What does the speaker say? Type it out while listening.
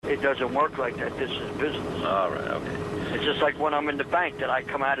it doesn't work like that. This is business. All right, okay. It's just like when I'm in the bank. Did I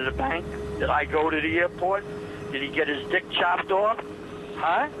come out of the bank? Did I go to the airport? Did he get his dick chopped off?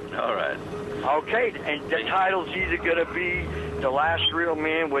 Huh? All right. Okay, and the title's either going to be The Last Real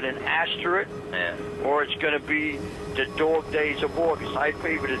Man with an asterisk, Yeah. or it's going to be The Dog Days of August. I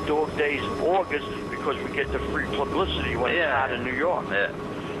favor The Dog Days of August because we get the free publicity when it's out of New York. Yeah.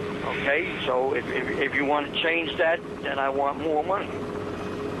 Okay, so if you want to change that, then I want more money.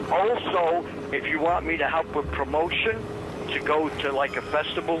 Also, if you want me to help with promotion, to go to like a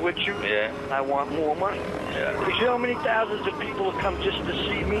festival with you, Yeah. I want more money. Yeah. Because you know how many thousands of people come just to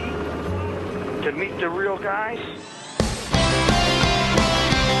see me, to meet the real guys?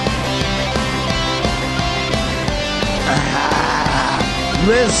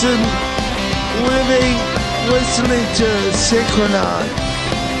 Listening to Synchronon.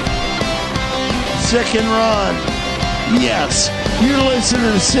 Sick and Ron. Yes, you're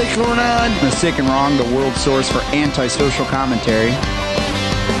listening to Synchronon. The Sick and Wrong, the world source for antisocial commentary.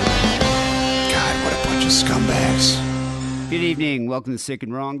 God, what a bunch of scumbags. Good evening. Welcome to Sick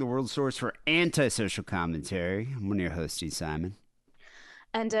and Wrong, the world source for antisocial commentary. I'm one of your hosts, Steve Simon.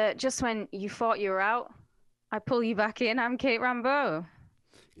 And just when you thought you were out, I pull you back in. I'm Kate Rambo.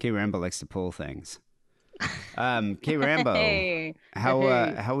 Kate Rambo likes to pull things. Kate Rambo, Hey.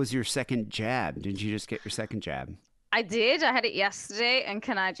 how was your second jab? Did you just get your second jab? I did. I had it yesterday. And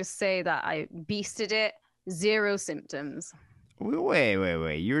can I just say that I beasted it? 0 symptoms.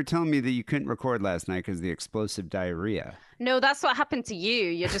 Wait. You were telling me that you couldn't record last night because of the explosive diarrhea. No, that's what happened to you.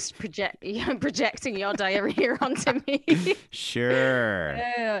 You're just you're projecting your diarrhea onto me. Sure.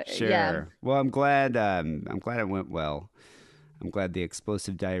 Sure. Yeah. Well, I'm glad it went well. I'm glad the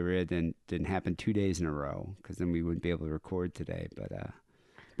explosive diarrhea didn't happen 2 days in a row, because then we wouldn't be able to record today. But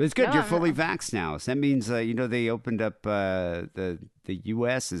it's good. No, You're fully vaxxed now. So that means they opened up the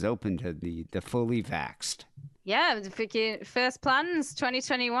U.S. is open to the fully vaxxed. Yeah, first plans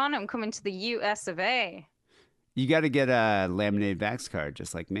 2021. I'm coming to the US of A. You got to get a laminated vax card,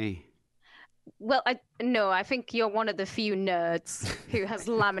 just like me. Well, I think you're one of the few nerds who has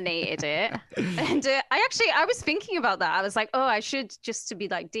laminated it. And I was thinking about that. I was like, oh, I should, just to be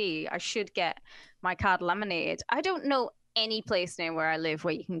like D, I should get my card laminated. I don't know any place near where I live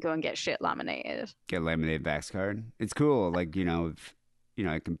where you can go and get shit laminated. Get a laminated vax card. It's cool. Like, if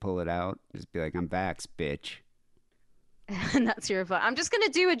I can pull it out, just be like, I'm vax, bitch. And that's your advice. I'm just going to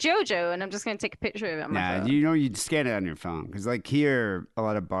do a JoJo and I'm just going to take a picture of it on my phone. You scan it on your phone. Because like here, a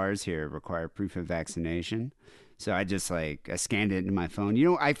lot of bars here require proof of vaccination. So I just I scanned it into my phone.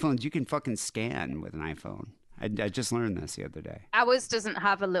 iPhones, you can fucking scan with an iPhone. I just learned this the other day. Ours doesn't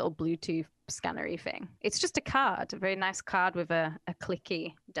have a little Bluetooth scannery thing. It's just a card, a very nice card with a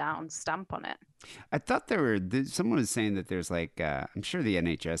clicky down stamp on it. I thought someone was saying that there's I'm sure the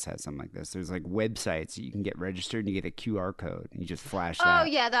NHS has something like this. There's websites that you can get registered and you get a QR code and you just flash that. Oh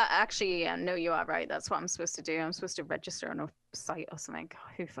yeah, that actually, no, you are right. That's what I'm supposed to do. I'm supposed to register on a site or something.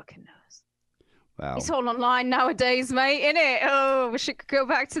 God, who fucking knows? Well, it's all online nowadays, mate, innit? Oh, we should go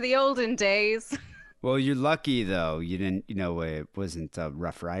back to the olden days. Well, you're lucky though. You didn't, it wasn't a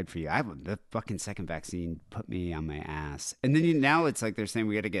rough ride for you. The fucking second vaccine put me on my ass, and then now it's like they're saying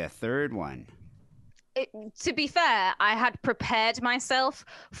we got to get a third one. To be fair, I had prepared myself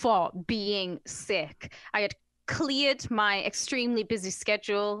for being sick. I had cleared my extremely busy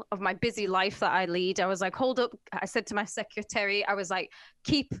schedule of my busy life that I lead. I was like, hold up. I said to my secretary, I was like,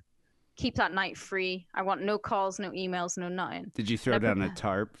 keep that night free. I want no calls, no emails, no nothing. Did you throw down a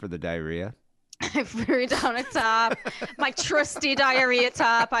tarp for the diarrhea? I threw down a tarp, my trusty diarrhea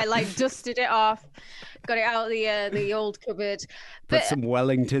tarp. I dusted it off, got it out of the old cupboard. Put some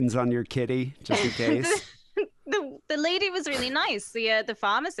Wellingtons on your kitty, just in case. The lady was really nice. The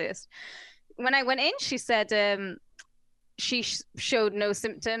pharmacist. When I went in, she said she showed no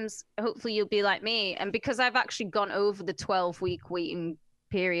symptoms. Hopefully you'll be like me. And because I've actually gone over the 12-week waiting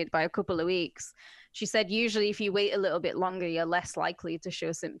period by a couple of weeks, she said usually if you wait a little bit longer, you're less likely to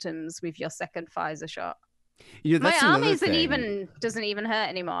show symptoms with your second Pfizer shot. My arm doesn't even hurt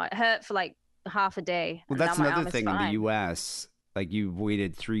anymore. It hurt for half a day. Well, that's another thing in the U.S. You've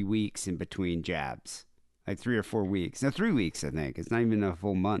waited 3 weeks in between jabs, 3 or 4 weeks. No, 3 weeks, I think. It's not even a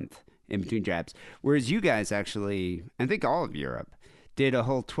full month in between jabs. Whereas you guys actually, I think all of Europe, did a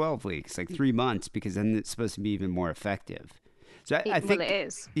whole 12 weeks, 3 months, because then it's supposed to be even more effective. So I think it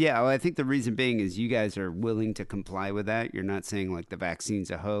is. Yeah, well, I think the reason being is you guys are willing to comply with that. You're not saying the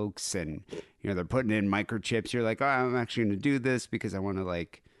vaccine's a hoax and they're putting in microchips. You're like, oh, I'm actually going to do this because I want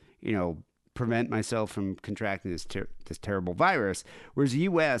to prevent myself from contracting this terrible virus. Whereas the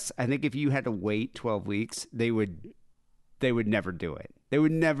U.S., I think if you had to wait 12 weeks, they would never do it. They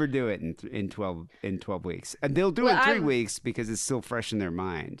would never do it in 12 weeks. And they'll do it in 3 weeks because it's still fresh in their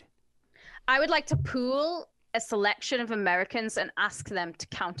mind. I would like to pool a selection of Americans and ask them to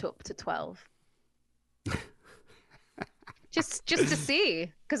count up to 12. just to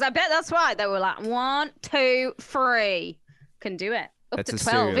see. Because I bet that's why they were like 1, 2, 3. Can do it. Up to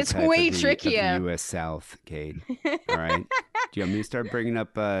 12. It's way trickier. Of the U.S. South, Kate. All right. Do you want me to start bringing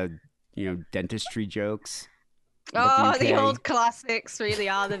up, dentistry jokes? Oh, the old classics really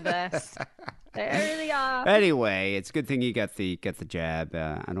are the best. They really are. Anyway, it's a good thing you got the jab.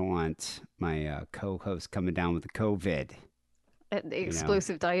 I don't want my co-host coming down with the COVID. The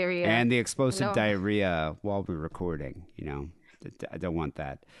explosive diarrhea. And the explosive diarrhea while we're recording. I don't want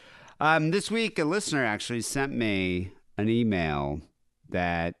that. This week, a listener actually sent me an email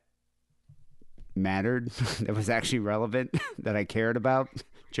that mattered, that was actually relevant, that I cared about.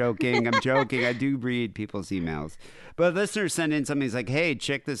 I'm joking. I do read people's emails. But a listener sent in something. He's like, hey,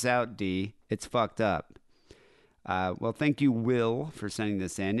 check this out, D. It's fucked up. Well, thank you, Will, for sending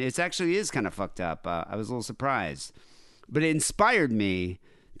this in. It actually is kind of fucked up. I was a little surprised. But it inspired me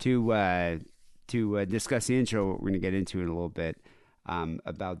to discuss the intro, what we're going to get into in a little bit,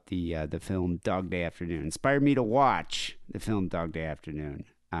 about the film Dog Day Afternoon. Inspired me to watch the film Dog Day Afternoon,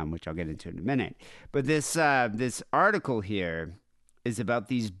 which I'll get into in a minute. But this article here is about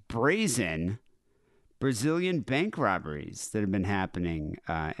these brazen Brazilian bank robberies that have been happening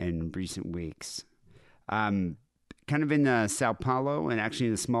in recent weeks. Kind of in Sao Paulo, and actually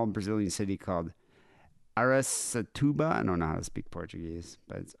in a small Brazilian city called Aracatuba. I don't know how to speak Portuguese,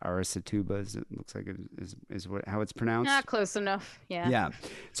 but it's Aracatuba. It looks like it is how it's pronounced. Yeah, close enough. Yeah. Yeah.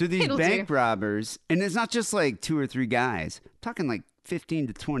 So these bank robbers, and it's not just like 2 or 3 guys. I'm talking like 15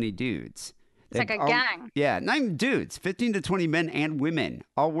 to 20 dudes. It's like a gang. Yeah, not even dudes. 15 to 20 men and women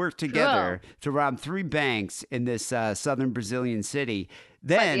all work together to rob 3 banks in this southern Brazilian city.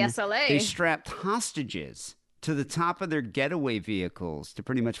 Then like the SLA. They strapped hostages to the top of their getaway vehicles to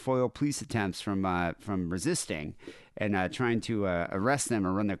pretty much foil police attempts from resisting and trying to arrest them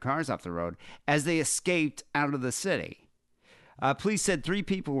or run their cars off the road as they escaped out of the city. Police said 3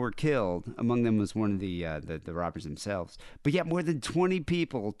 people were killed. Among them was one of the robbers themselves. But yet more than 20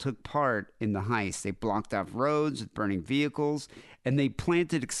 people took part in the heist. They blocked off roads with burning vehicles, and they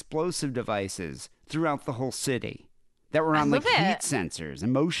planted explosive devices throughout the whole city that were on like heat sensors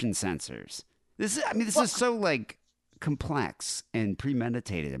and motion sensors. This is so like complex and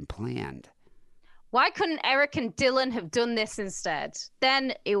premeditated and planned. Why couldn't Eric and Dylan have done this instead?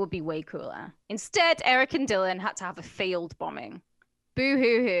 Then it would be way cooler. Instead, Eric and Dylan had to have a failed bombing.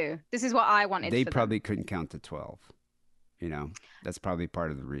 Boo-hoo-hoo. This is what I wanted. They probably couldn't count to 12. That's probably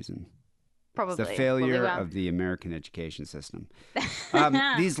part of the reason. Probably. It's the failure of the American education system.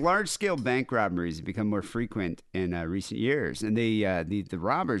 These large-scale bank robberies have become more frequent in recent years, and the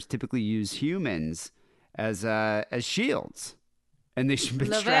robbers typically use humans as shields. And they should be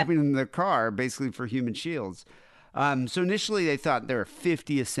strapping them in their car, basically for human shields. So initially they thought there were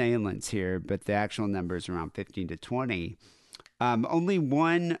 50 assailants here, but the actual number is around 15 to 20. Only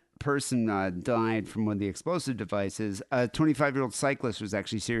one person died from one of the explosive devices. A 25-year-old cyclist was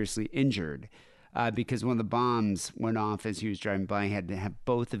actually seriously injured because one of the bombs went off as he was driving by. He had to have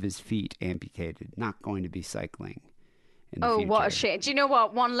both of his feet amputated. Not going to be cycling. What a shit. Do you know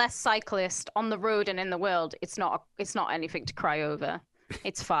what? One less cyclist on the road and in the world, it's not anything to cry over.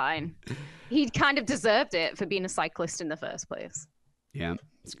 It's fine. He kind of deserved it for being a cyclist in the first place. Yeah,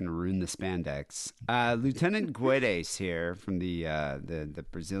 it's going to ruin the spandex. Lieutenant Guedes here from the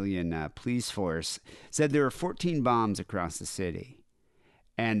Brazilian police force said there were 14 bombs across the city.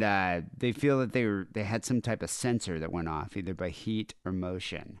 And they feel that they had some type of sensor that went off, either by heat or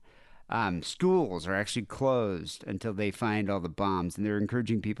motion. Schools are actually closed until they find all the bombs, and they're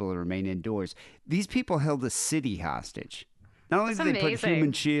encouraging people to remain indoors. These people held a city hostage. Not only did they put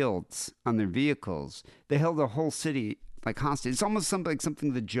human shields on their vehicles, they held a whole city like hostage. It's almost like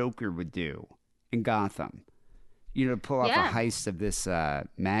something the Joker would do in Gotham, to pull off a heist of this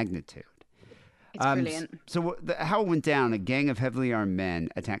magnitude. It's brilliant. So how it went down, a gang of heavily armed men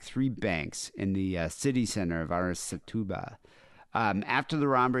attacked 3 banks in the city center of Aracatuba. After the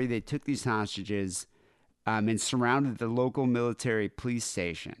robbery, they took these hostages and surrounded the local military police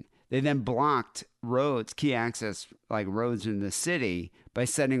station. They then blocked roads, key access like roads in the city, by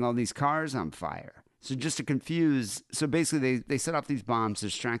setting all these cars on fire. So just to confuse, so basically they set off these bombs to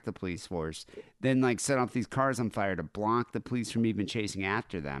distract the police force, then set off these cars on fire to block the police from even chasing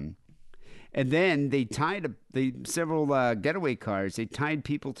after them. And then they tied several getaway cars. They tied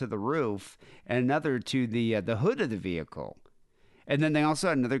people to the roof and another to the hood of the vehicle. And then they also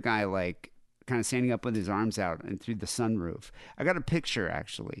had another guy kind of standing up with his arms out and through the sunroof. I got a picture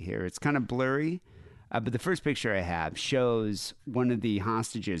actually here. It's kind of blurry, but the first picture I have shows one of the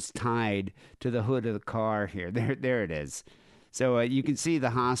hostages tied to the hood of the car here. There it is. So you can see the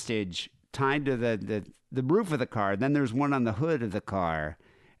hostage tied to the roof of the car. Then there's one on the hood of the car,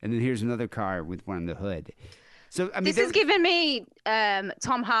 and then here's another car with one on the hood. So I mean, this is giving me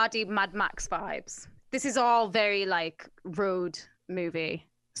Tom Hardy Mad Max vibes. This is all very like road movie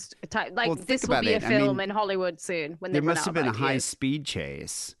type. Like, well, this will be a film in Hollywood soon when there they run must out have of been a high ideas. speed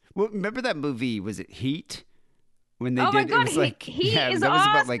chase. Well, remember that movie? Was it Heat? When they Oh did, my God, it was like Heat is that was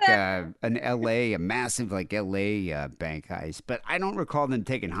about like awesome. a massive like LA bank heist. But I don't recall them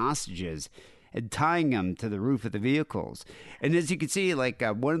taking hostages and tying them to the roof of the vehicles. And as you can see, like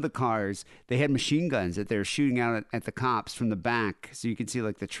one of the cars, they had machine guns that they were shooting out at the cops from the back. So you can see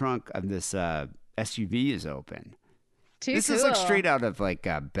like the trunk of this SUV is open. This is like straight out of like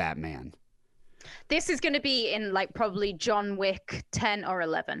Batman. This is going to be in like probably John Wick 10 or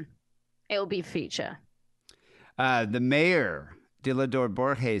 11. It'll be a feature. The mayor, Dilador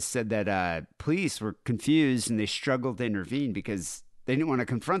Borges, said that police were confused and they struggled to intervene because they didn't want to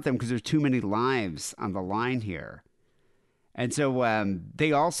confront them because there's too many lives on the line here. And so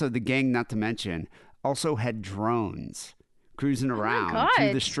they also, the gang, not to mention, also had drones cruising around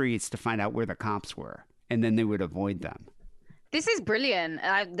through the streets to find out where the cops were. And then they would avoid them. This is brilliant.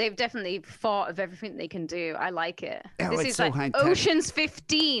 They've definitely thought of everything they can do. I like it. Oh, this it's is so like high-tech. Ocean's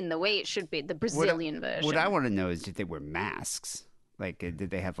 15, the way it should be, the Brazilian version. What I want to know is, did they wear masks? Like, did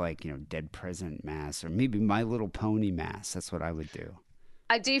they have like, dead president masks or maybe My Little Pony masks? That's what I would do.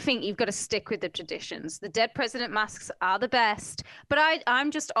 I do think you've got to stick with the traditions. The dead president masks are the best, but I'm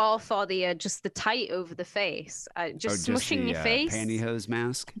just all for the just the tight over the face, just smushing your face. Pantyhose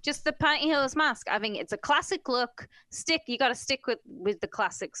mask. Just the pantyhose mask. I think it's a classic look. You got to stick with the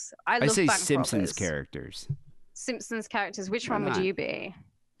classics. I love say bank Simpsons robbers. characters. Simpsons characters. Which Why one would not? you be?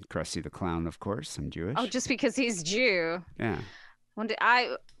 Krusty the Clown, of course. I'm Jewish. Oh, just because he's Jew. Yeah.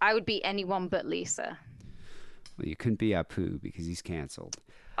 I would be anyone but Lisa. Well, you couldn't be Apu because he's canceled.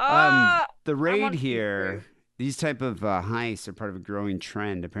 Ah, The I raid want here, Apu. these type of heists are part of a growing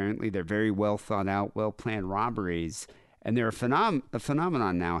trend. Apparently, they're very well thought out, well planned robberies, and they're a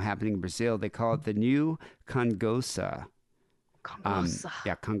phenomenon now happening in Brazil. They call it the new Congosa.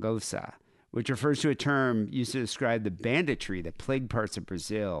 Congosa, which refers to a term used to describe the banditry that plagued parts of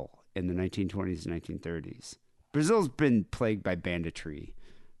Brazil in the 1920s and 1930s. Brazil's been plagued by banditry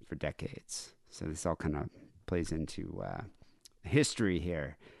for decades, so this all kind of plays into history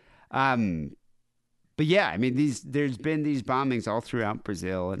here. But yeah, I mean, there's been these bombings all throughout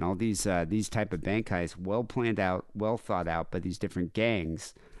Brazil, and all these type of bank heists, well planned out, well thought out by these different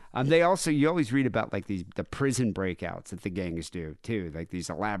gangs. You always read about like the prison breakouts that the gangs do too, like these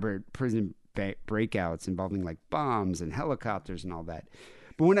elaborate prison breakouts involving like bombs and helicopters and all that.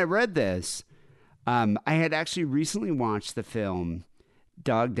 But when I read this, I had actually recently watched the film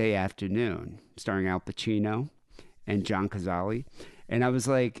Dog Day Afternoon, starring Al Pacino and John Cazale, and I was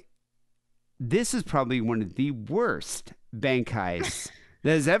like, this is probably one of the worst bank heists that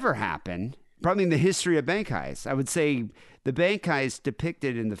has ever happened, probably in the history of bank heists. I would say the bank heist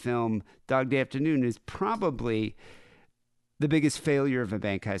depicted in the film Dog Day Afternoon is probably the biggest failure of a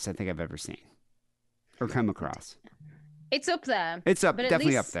bank heist I think I've ever seen or come across. It's up there. It's up, But at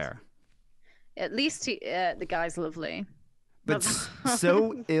definitely least- up there. At least the guy's lovely. But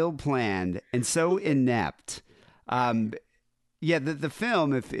so ill-planned and so inept. Yeah, the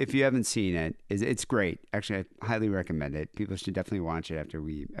film, if you haven't seen it, it's great. Actually, I highly recommend it. People should definitely watch it after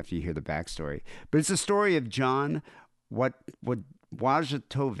you hear the backstory. But it's a story of John Wojtowicz.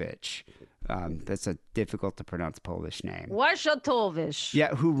 That's a difficult to pronounce Polish name. Wojtowicz.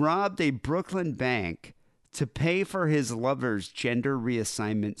 Yeah, who robbed a Brooklyn bank to pay for his lover's gender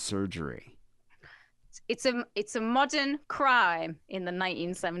reassignment surgery. It's a modern crime in the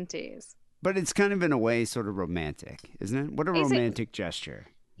 1970s. But it's kind of in a way sort of romantic, isn't it? What a Is it? romantic gesture.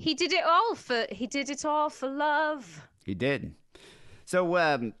 He did it all for love. He did. So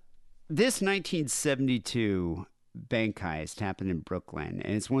this 1972 bank heist happened in Brooklyn,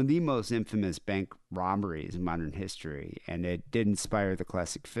 and it's one of the most infamous bank robberies in modern history, and it did inspire the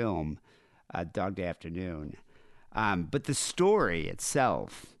classic film Dog Day Afternoon. But the story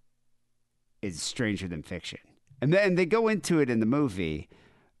itself is stranger than fiction. And then they go into it in the movie.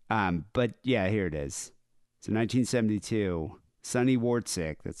 But yeah, here it is. So 1972, Sonny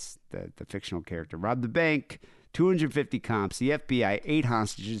Wartzik, that's the fictional character, robbed the bank, 250 cops, the FBI, 8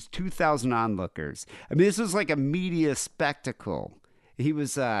 hostages, 2,000 onlookers. I mean, this was like a media spectacle. He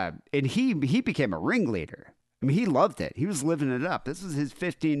was, and he became a ringleader. I mean, he loved it. He was living it up. This was his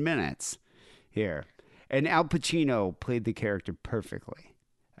 15 minutes. here. And Al Pacino played the character perfectly,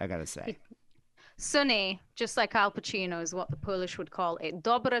 I gotta say. Sonny, just like Al Pacino, is what the Polish would call a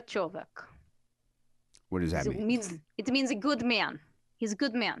dobry człowiek. What does that mean? It means a good man. He's a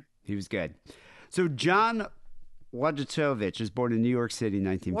good man. He was good. So John Wojciechowicz was born in New York City in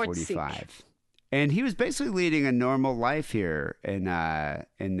 1945. And he was basically leading a normal life here in the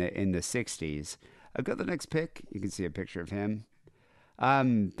 60s. I'll go to the next pic. You can see a picture of him.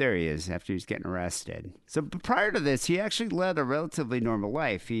 There he is after he was getting arrested. So prior to this, he actually led a relatively normal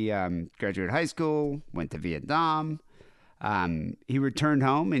life. He graduated high school, went to Vietnam. He returned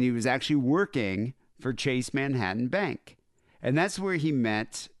home, and he was actually working for Chase Manhattan Bank. And that's where he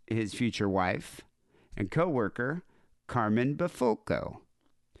met his future wife and co-worker, Carmen Bafulco.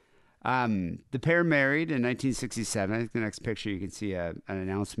 The pair married in 1967. I think the next picture you can see an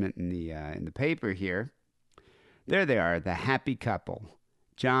announcement in the paper here. There they are, the happy couple,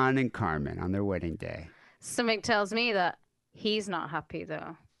 John and Carmen, on their wedding day. Something tells me that he's not happy,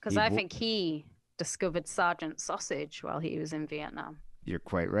 though, because I think he discovered Sergeant Sausage while he was in Vietnam. You're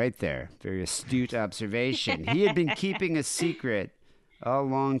quite right there. Very astute observation. He had been keeping a secret all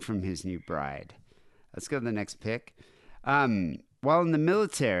along from his new bride. Let's go to the next pic. While in the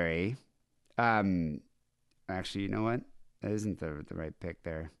military, actually, you know what? That isn't the right pic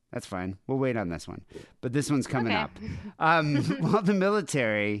there. That's fine. We'll wait on this one. But this one's coming up. While in the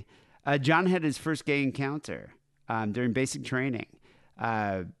military, John had his first gay encounter during basic training.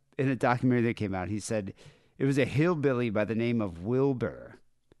 In a documentary that came out, he said it was a hillbilly by the name of Wilbur.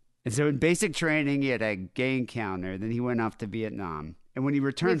 And so in basic training, he had a gay encounter. Then he went off to Vietnam. And when he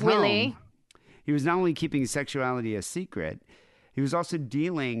returned home, he was not only keeping his sexuality a secret, he was also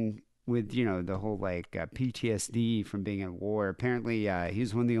dealing with, the whole PTSD from being at war. Apparently, he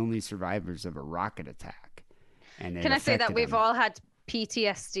was one of the only survivors of a rocket attack. And can I say that we've all had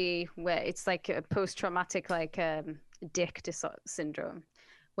PTSD, where it's like a post-traumatic dick syndrome,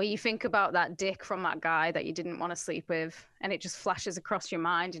 where you think about that dick from that guy that you didn't want to sleep with, and it just flashes across your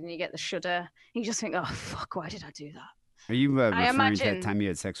mind, and you get the shudder. And you just think, oh, fuck, why did I do that? Are you referring to that time you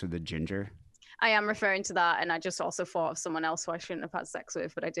had sex with a ginger? I am referring to that, and I just also thought of someone else who I shouldn't have had sex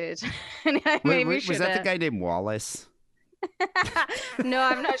with, but I did. Was that the guy named Wallace? No,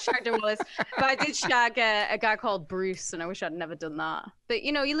 I've not shagged a Wallace, but I did shag a guy called Bruce, and I wish I'd never done that. But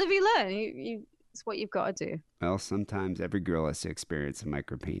you live, you learn. It's what you've got to do. Well, sometimes every girl has to experience a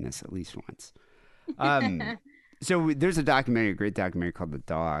micro penis at least once. So there's a great documentary called The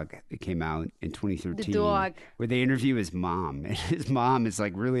Dog that came out in 2013. The Dog. Where they interview his mom. And his mom is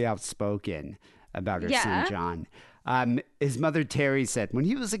really outspoken about her son, John. His mother, Terry, said, when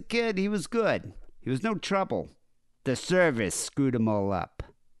he was a kid, he was good. He was no trouble. The service screwed him all up.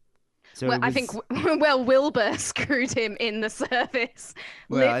 So I think Wilbur screwed him in the service.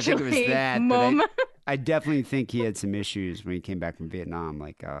 Well, literally, I think it was that. Mom. But I definitely think he had some issues when he came back from Vietnam,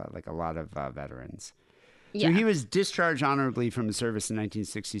 like a lot of veterans. So he was discharged honorably from the service in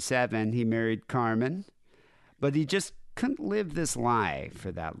 1967. He married Carmen, but he just couldn't live this lie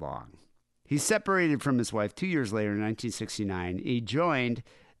for that long. He separated from his wife 2 years later in 1969. He joined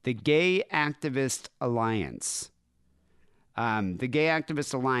the Gay Activist Alliance. The Gay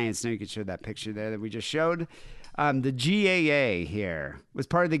Activist Alliance, now you can show that picture there that we just showed. The GAA here was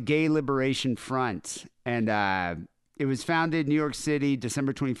part of the Gay Liberation Front, and it was founded in New York City,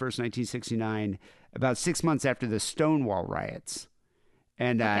 December 21st, 1969, about 6 months after the Stonewall riots.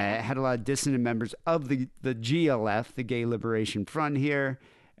 And it had a lot of dissident members of the GLF, the Gay Liberation Front here.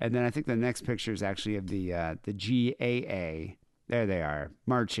 And then I think the next picture is actually of the GAA. There they are,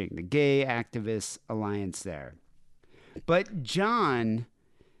 marching, the Gay Activist Alliance there. But John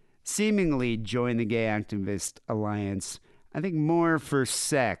seemingly joined the Gay Activist Alliance, I think more for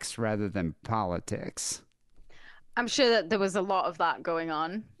sex rather than politics. I'm sure that there was a lot of that going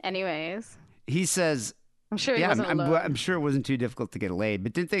on anyways. He says, I'm sure he wasn't alone. I'm sure it wasn't too difficult to get laid,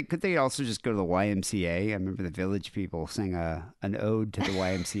 but could they also just go to the YMCA? I remember the Village People sang an ode to the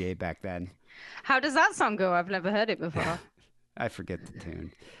YMCA back then. How does that song go? I've never heard it before. I forget the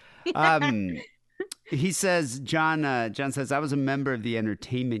tune. He says, John says, I was a member of the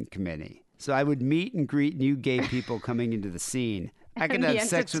entertainment committee, so I would meet and greet new gay people coming into the scene. I could have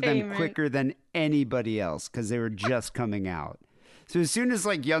sex with them quicker than anybody else because they were just coming out. So as soon as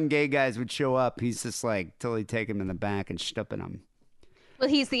young gay guys would show up, he's just totally taking them in the back and stuffing them. Well,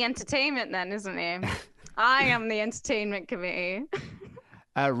 he's the entertainment then, isn't he? I am the entertainment committee.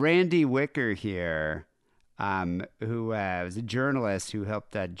 Randy Wicker here, who was a journalist who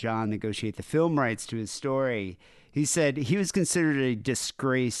helped John negotiate the film rights to his story. He said he was considered a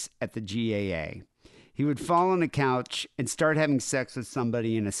disgrace at the GAA. He would fall on a couch and start having sex with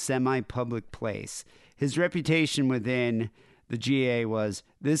somebody in a semi-public place. His reputation within the GA was,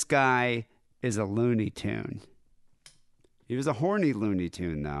 this guy is a Looney Tune. He was a horny Looney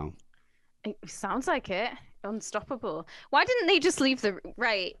Tune, though. It sounds like it. Unstoppable. Why didn't they just leave the...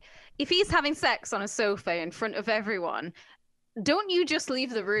 Right. If he's having sex on a sofa in front of everyone, don't you just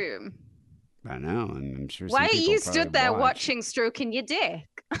leave the room? I know, and I'm sure. Why are you stood there watching, stroking your dick?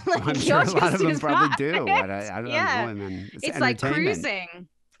 Like, I'm sure a lot of them probably do. I don't know, man. It's like Cruising,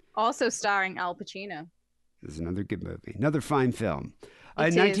 also starring Al Pacino. This is another good movie, another fine film.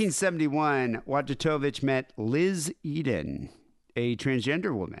 In 1971, Wojciechowicz met Liz Eden, a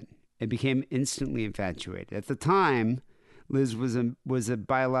transgender woman, and became instantly infatuated. At the time, Liz was a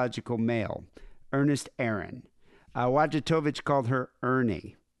biological male, Ernest Aaron. Wojciechowicz called her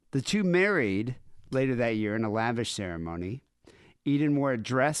Ernie. The two married later that year in a lavish ceremony. Eden wore a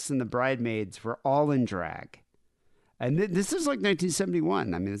dress and the bridesmaids were all in drag. And this is like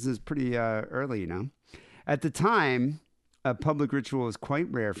 1971. I mean, this is pretty early, you know. At the time, a public ritual was quite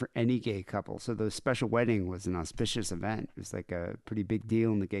rare for any gay couple. So the special wedding was an auspicious event. It was like a pretty big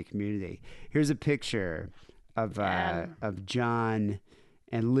deal in the gay community. Here's a picture of John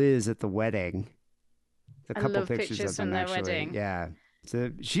and Liz at the wedding. A couple pictures of them, actually. Wedding. Yeah.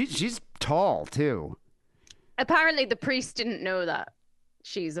 So she's tall too. Apparently, the priest didn't know that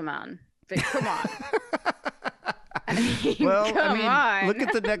she's a man. But come on. Look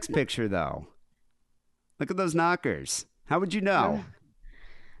at the next picture though. Look at those knockers. How would you know?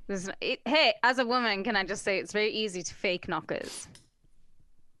 Hey, as a woman, can I just say it's very easy to fake knockers?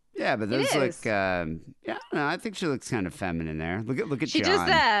 Yeah, but there's like, I don't know. I think she looks kind of feminine there. Look at she John. She does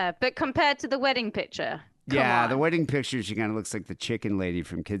there, but compared to the wedding picture. Yeah, the wedding picture, she kind of looks like the chicken lady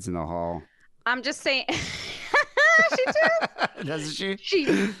from Kids in the Hall. I'm just saying. She does. Doesn't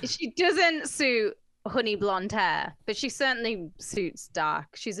she? She doesn't suit honey blonde hair, but she certainly suits dark.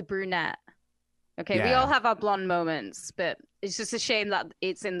 She's a brunette. Okay, we all have our blonde moments, but it's just a shame that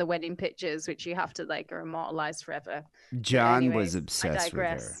it's in the wedding pictures, which you have to like are immortalized forever. John was obsessed with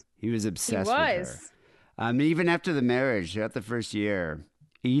her. He was obsessed with her. Even after the marriage, throughout the first year,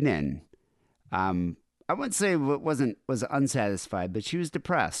 Eden, I wouldn't say was unsatisfied, but she was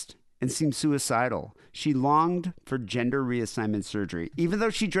depressed and seemed suicidal. She longed for gender reassignment surgery. Even though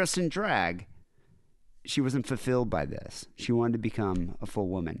she dressed in drag, she wasn't fulfilled by this. She wanted to become a full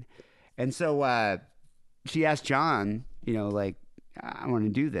woman. And so she asked John, I want to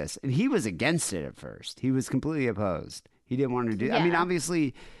do this. And he was against it at first. He was completely opposed. He didn't want to do it. I mean,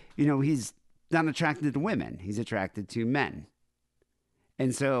 obviously, he's not attracted to women. He's attracted to men.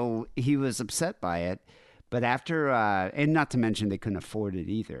 And so he was upset by it. But after, and not to mention they couldn't afford it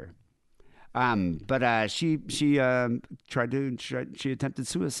either. She attempted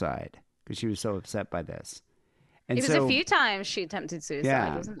suicide because she was so upset by this. And it was a few times she attempted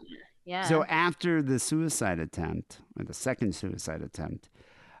suicide, wasn't it? Yeah. So after the suicide attempt, or the second suicide attempt,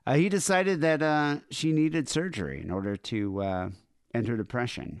 he decided that she needed surgery in order to end her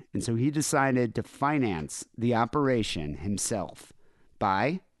depression. And so he decided to finance the operation himself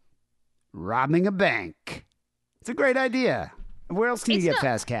by robbing a bank. It's a great idea. Where else can you get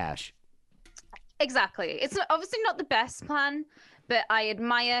fast cash? Exactly. It's obviously not the best plan, but I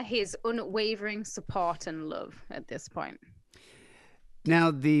admire his unwavering support and love at this point.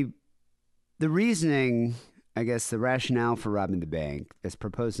 Now, the reasoning, I guess, the rationale for robbing the bank as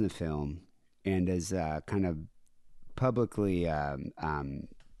proposed in the film and as kind of publicly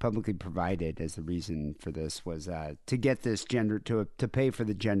provided as the reason for this was to get this to pay for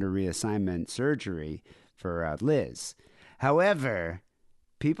the gender reassignment surgery for Liz. However,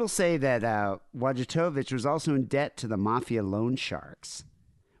 people say that Wojciechowicz was also in debt to the mafia loan sharks,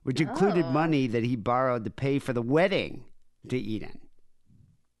 which included money that he borrowed to pay for the wedding to Eden.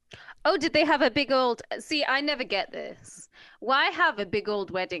 Oh, did they have a big old... See, I never get this. Why have a big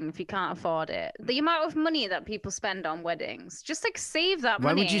old wedding if you can't afford it? The amount of money that people spend on weddings, just like save that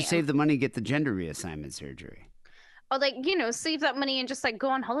money. Why would you save the money, get the gender reassignment surgery? Or like, save that money and just like go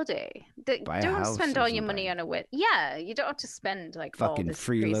on holiday. Don't spend all your money on a wedding. Yeah, you don't have to spend like fucking all this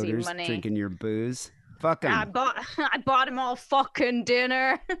freeloaders money. Drinking your booze. Fuck them. I bought them all fucking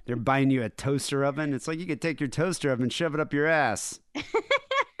dinner. They're buying you a toaster oven. It's like you could take your toaster oven and shove it up your ass.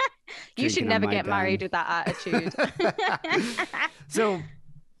 You should never get married with that attitude. So,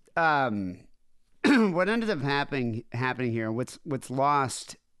 what ended up happening here, what's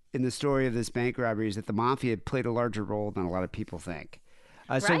lost in the story of this bank robbery is that the mafia played a larger role than a lot of people think.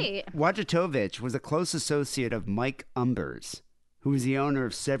 So Wojciechowicz was a close associate of Mike Umbers, who was the owner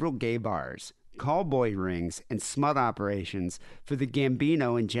of several gay bars, callboy rings, and smut operations for the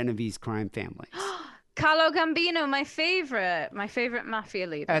Gambino and Genovese crime families. Carlo Gambino, my favorite mafia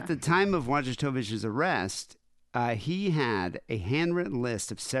leader. At the time of Wojcikowicz's arrest, he had a handwritten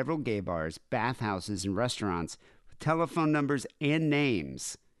list of several gay bars, bathhouses, and restaurants with telephone numbers and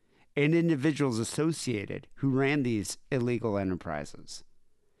names and individuals associated who ran these illegal enterprises.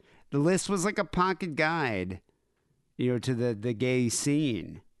 The list was like a pocket guide, to the gay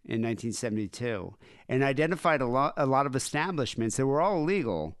scene in 1972, and identified a lot of establishments that were all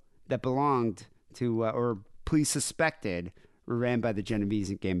illegal that belonged to or police suspected were ran by the Genovese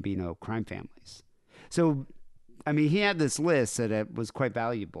and Gambino crime families. So, I mean, he had this list that it was quite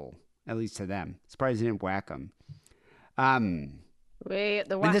valuable, at least to them. Surprised he didn't whack them. Wait,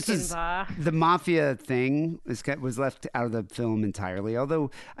 the whacking bar. The mafia thing was left out of the film entirely,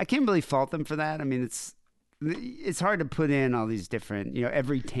 although I can't really fault them for that. I mean, it's hard to put in all these different,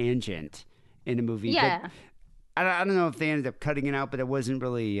 every tangent in a movie. Yeah. But I don't know if they ended up cutting it out, but it wasn't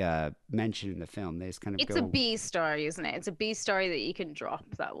really mentioned in the film. They just kind of It's a B story, isn't it? It's a B story that you can drop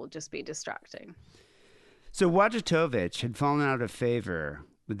that will just be distracting. So Wojciechowicz had fallen out of favor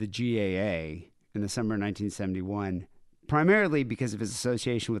with the GAA in the summer of 1971, primarily because of his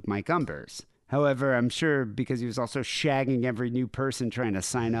association with Mike Umbers. However, I'm sure because he was also shagging every new person trying to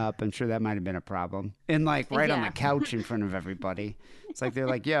sign up, I'm sure that might have been a problem. And right on the couch in front of everybody. It's like they're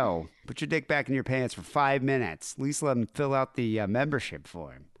like, yo, put your dick back in your pants for 5 minutes. At least let him fill out the membership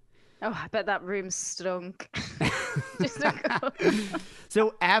form. Oh, I bet that room stunk.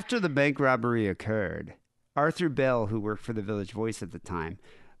 So after the bank robbery occurred, Arthur Bell, who worked for the Village Voice at the time,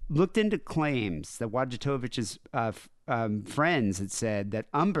 looked into claims that Wojcikowicz's friends had said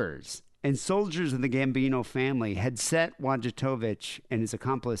that Umbers and soldiers of the Gambino family had set Wojciechowicz and his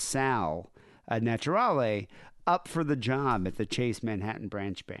accomplice Sal Naturale up for the job at the Chase Manhattan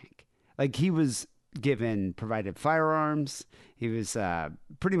Branch Bank. Like, he was provided firearms. He was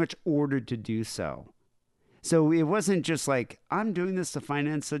pretty much ordered to do so. So it wasn't just like, I'm doing this to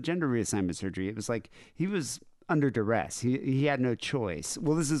finance a gender reassignment surgery. It was like he was under duress. He had no choice.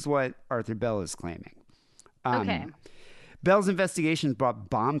 Well, this is what Arthur Bell is claiming. Okay. Bell's investigations brought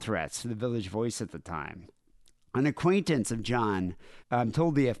bomb threats to the Village Voice at the time. An acquaintance of John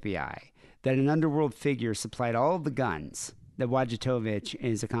told the FBI that an underworld figure supplied all of the guns that Wojciechowicz and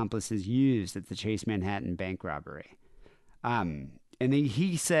his accomplices used at the Chase Manhattan bank robbery. And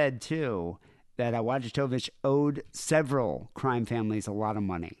he said, too, that Wojciechowicz owed several crime families a lot of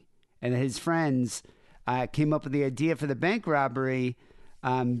money. And that his friends came up with the idea for the bank robbery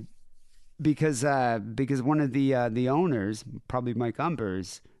because one of the owners, probably Mike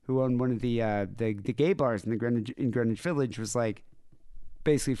Umbers, who owned one of the gay bars in Greenwich Village, was like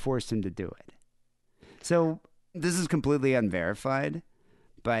basically forced him to do it. So this is completely unverified,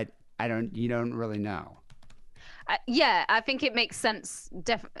 but you don't really know. Yeah, I think it makes sense.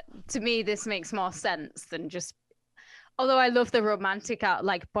 To me, this makes more sense than just. Although I love the romantic out,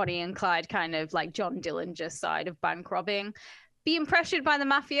 like Bonnie and Clyde, kind of like John Dillinger side of bank robbing. Being pressured by the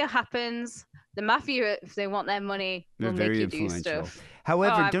mafia happens. The mafia, if they want their money, will make you do stuff.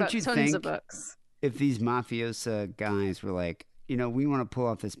 However, I've don't got you tons think of books. If these mafiosa guys were like, we want to pull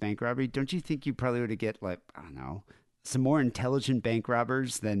off this bank robbery, don't you think you probably would get like, I don't know, some more intelligent bank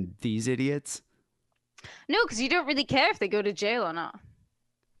robbers than these idiots? No, because you don't really care if they go to jail or not.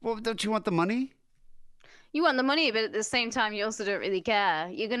 Well, don't you want the money? You want the money, but at the same time, you also don't really care.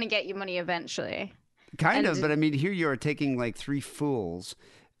 You're going to get your money eventually. Kind of, but I mean, here you are taking like three fools,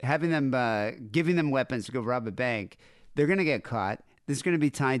 having them, giving them weapons to go rob a bank. They're going to get caught. This is going to be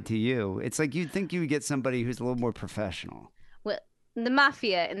tied to you. It's like you'd think you would get somebody who's a little more professional. Well, the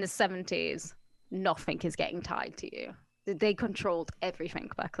mafia in the 70s, nothing is getting tied to you. They controlled everything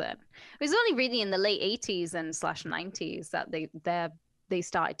back then. It was only really in the late 80s and /90s that they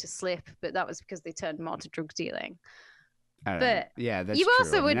started to slip, but that was because they turned more to drug dealing. Yeah, that's you true.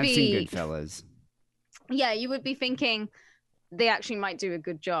 also would I've be seen Goodfellas. Yeah, you would be thinking they actually might do a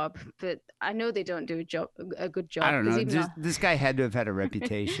good job, but I know they don't do a good job. I don't know. This guy had to have had a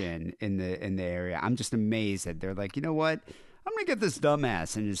reputation in the area. I'm just amazed that they're like, you know what? I'm gonna get this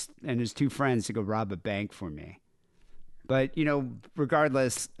dumbass and his two friends to go rob a bank for me. But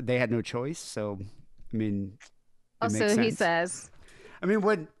regardless, they had no choice. So, I mean, also he says. I mean,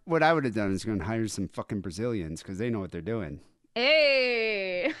 what I would have done is go and hire some fucking Brazilians because they know what they're doing.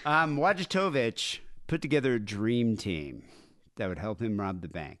 Hey. Wojciechowicz put together a dream team that would help him rob the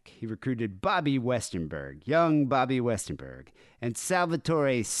bank. He recruited Bobby Westenberg, young Bobby Westenberg, and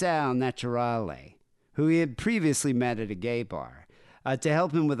Salvatore Sal Naturale, who he had previously met at a gay bar, to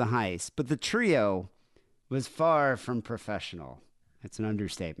help him with the heist. But the trio was far from professional. That's an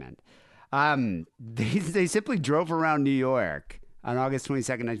understatement. They simply drove around New York on August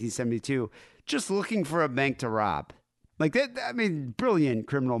 22nd, 1972, just looking for a bank to rob. Like that, I mean, brilliant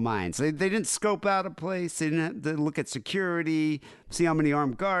criminal minds. They didn't scope out a place. They didn't have to look at security, see how many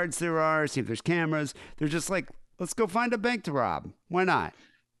armed guards there are, see if there's cameras. They're just like, let's go find a bank to rob. Why not?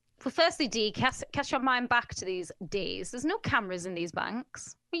 Well, firstly, Dee, cast your mind back to these days. There's no cameras in these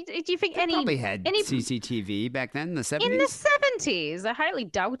banks. Do you think They probably had CCTV back then in the 70s. in the 70s? I highly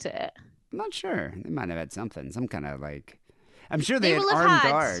doubt it. I'm not sure. They might have had something, some kind of like. I'm sure they They had will have armed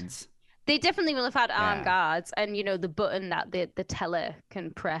had- guards. They definitely will have had armed Yeah. guards, and the button that the teller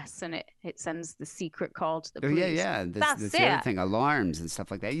can press, and it sends the secret call to the Oh police. yeah. That's the other it. thing, alarms and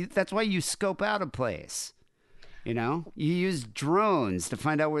stuff like that. That's why you scope out a place. You use drones to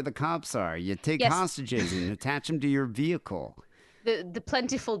find out where the cops are. You take Yes. hostages and attach them to your vehicle. The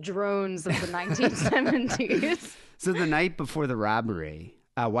plentiful drones of the 1970s. So the night before the robbery,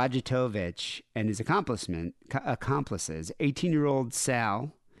 Wojciechowicz and his accomplices, 18-year-old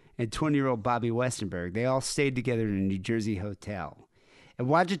Sal and 20-year-old Bobby Westenberg, they all stayed together in a New Jersey hotel. And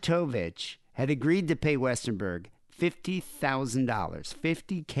Wojciechowicz had agreed to pay Westenberg $50,000,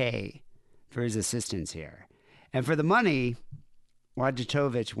 $50K, for his assistance here. And for the money,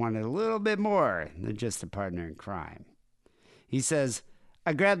 Wojciechowicz wanted a little bit more than just a partner in crime. He says,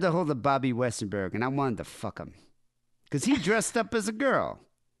 I grabbed a hold of Bobby Westenberg and I wanted to fuck him. Because he dressed up as a girl.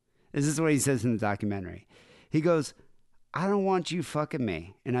 This is what he says in the documentary. He goes, I don't want you fucking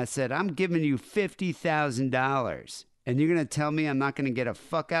me. And I said, I'm giving you $50,000. And you're going to tell me I'm not going to get a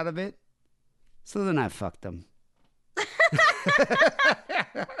fuck out of it? So then I fucked him.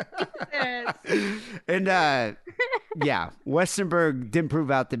 And yeah, Westenberg didn't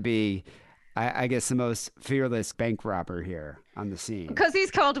prove out to be, I guess, the most fearless bank robber here on the scene. Because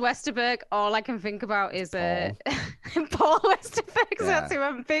he's called Westerberg, all I can think about is Paul Westerberg. So that's who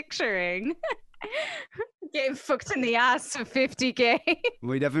I'm picturing. Getting fucked in the ass for $50K.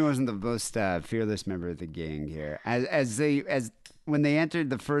 Well, he definitely wasn't the most fearless member of the gang here. As when they entered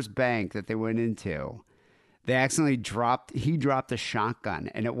the first bank that they went into, they accidentally dropped a shotgun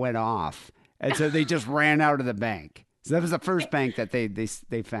and it went off, and so they just ran out of the bank. So that was the first bank that they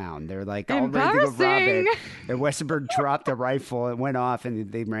found. They're like all ready to go rob it, and Westenberg dropped a rifle, it went off,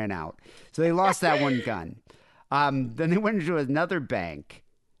 and they ran out. So they lost that one gun. Then they went into another bank,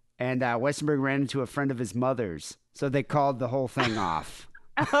 and Westenberg ran into a friend of his mother's, so they called the whole thing off.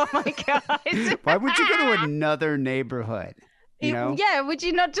 Oh my God. Why would you go to another neighborhood? Yeah, would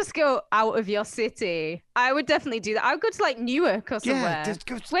you not just go out of your city? I would definitely do that. I would go to like Newark or somewhere.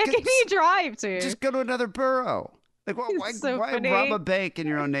 Where can you drive to? Just go to another borough. Like, why funny. rob a bank in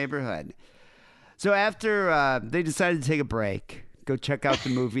your own neighborhood? So after they decided to take a break, go check out the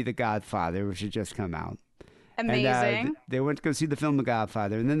movie The Godfather, which had just come out. Amazing. And, they went to go see the film The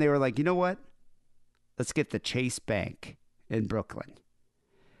Godfather, and then they were like, you know what? Let's get the Chase Bank in Brooklyn.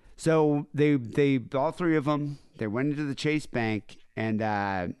 So they all three of them, they went into the Chase Bank,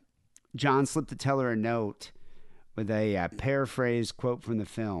 and John slipped the teller a note with a paraphrased quote from the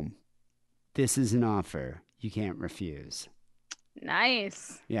film. This is an offer you can't refuse.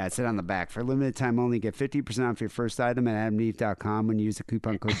 Nice. Yeah, it said on the back, for a limited time only, get 50% off your first item at adamandeve.com when you use the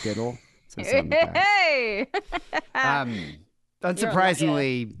coupon code DIDDLE. So it's on the back. Hey!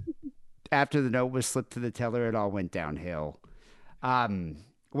 Unsurprisingly, after the note was slipped to the teller, it all went downhill.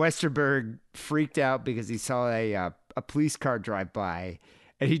 Westerberg freaked out because he saw a police car drive by,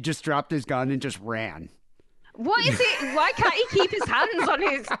 and he just dropped his gun and just ran. What is it? Why can't he keep his hands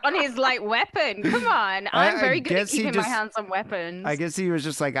on his like weapon? Come on, I'm very good at keeping my hands on weapons. I guess he was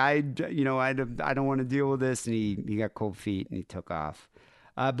just like, I don't want to deal with this, and he got cold feet and he took off.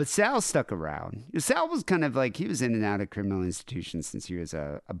 But Sal stuck around. Sal was kind of like, he was in and out of criminal institutions since he was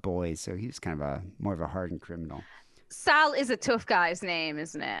a boy, so he was kind of more of a hardened criminal. Sal is a tough guy's name,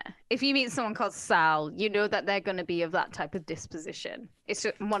 isn't it? If you meet someone called Sal, you know that they're going to be of that type of disposition. It's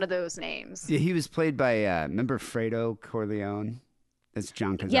just one of those names. Yeah, he was played by, remember Fredo Corleone? That's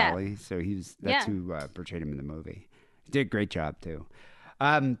John Cazale. So that's who portrayed him in the movie. He did a great job, too.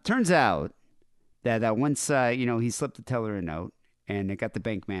 Turns out that once, he slipped the teller a note, and they got the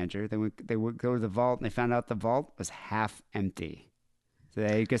bank manager. They would go to the vault, and they found out the vault was half empty. So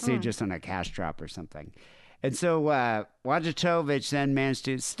I guess they just on a cash drop or something. And so Wojciechowicz then managed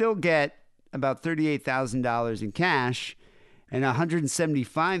to still get about $38,000 in cash and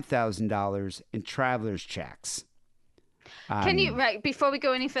 $175,000 in traveler's checks. Can you, before we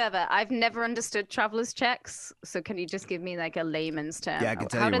go any further, I've never understood traveler's checks. So can you just give me like a layman's term? Yeah, I can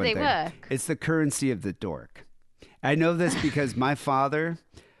tell How you do one they thing. work? It's the currency of the dork. I know this because my father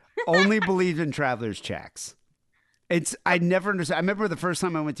only believed in traveler's checks. I never understood. I remember the first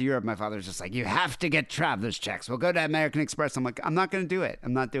time I went to Europe, my father was just like, you have to get traveler's checks. We'll go to American Express. I'm like, I'm not going to do it.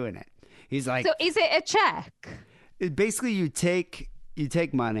 I'm not doing it. He's like, So is it a check? basically you take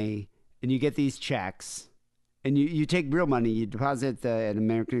money and you get these checks and you take real money, you deposit at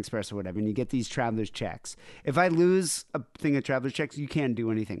American Express or whatever, and you get these traveler's checks. If I lose a thing of traveler's checks, you can't do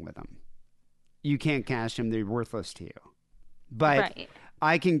anything with them. You can't cash them. They're worthless to you. But Right.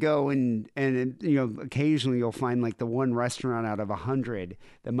 I can go and occasionally you'll find like the one restaurant out of 100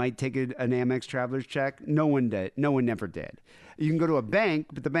 that might take an Amex traveler's check. No one did. No one never did. You can go to a bank,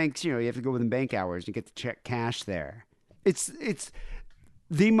 but the banks, you have to go within bank hours. You get the check cash there. It's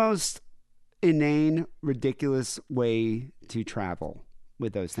the most inane, ridiculous way to travel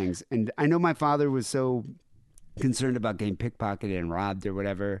with those things. And I know my father was so concerned about getting pickpocketed and robbed or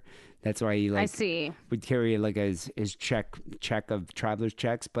whatever. That's why he I see. would carry like his check of traveler's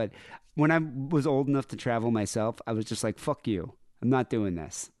checks. But when I was old enough to travel myself, I was just like, fuck you. I'm not doing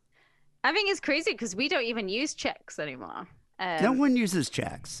this. I think it's crazy because we don't even use checks anymore. No one uses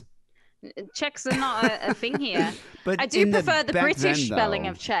checks. Checks are not a thing here. But I do prefer the back British then, spelling though,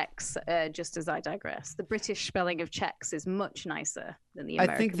 of checks, just as I digress. The British spelling of checks is much nicer than the I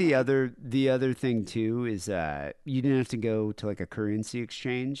American think the one. other thing too is you didn't have to go to like a currency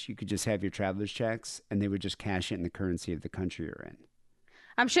exchange. You could just have your traveler's checks, and they would just cash it in the currency of the country you're in.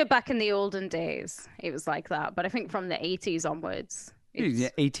 I'm sure back in the olden days it was like that, but I think from the 80s onwards, Yeah,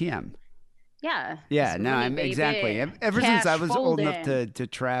 it's, ATM. yeah. Yeah, it's no, money, I'm baby. exactly. Ever Cash since I was old enough folding. to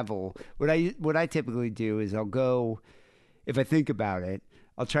travel, what I typically do is I'll go, if I think about it,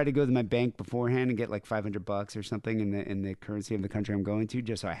 I'll try to go to my bank beforehand and get like $500 or something in the currency of the country I'm going to,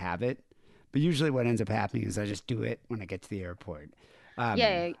 just so I have it. But usually, what ends up happening is I just do it when I get to the airport.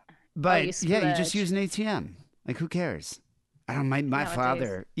 Yeah. But you yeah, you just splurge. use an ATM. Like, who cares? I don't. My Nowadays.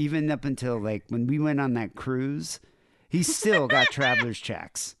 father, even up until like when we went on that cruise, he still got traveler's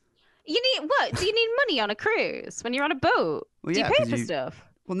checks. You need what? Do you need money on a cruise when you're on a boat? Well, Do you yeah, pay 'cause for you- stuff?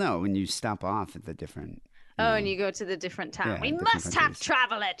 Well, no, when you stop off at the different. Oh, and you go to the different town. Yeah, We different must have countries.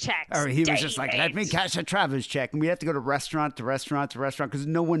 traveler checks. Or he was just like, let me David." cash a traveler's check. And we have to go to restaurant to restaurant to restaurant because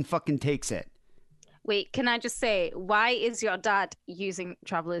no one fucking takes it. Wait, can I just say, why is your dad using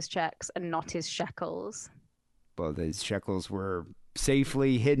traveler's checks and not his shekels? Well, these shekels were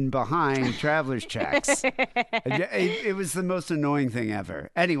safely hidden behind traveler's checks. It was the most annoying thing ever.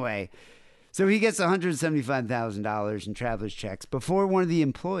 Anyway, so he gets $175,000 in traveler's checks before one of the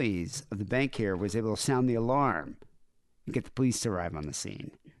employees of the bank here was able to sound the alarm and get the police to arrive on the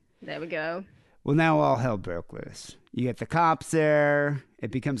scene. There we go. Well, now all hell broke loose. You get the cops there.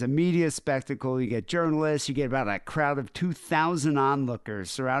 It becomes a media spectacle. You get journalists. You get about a crowd of 2,000 onlookers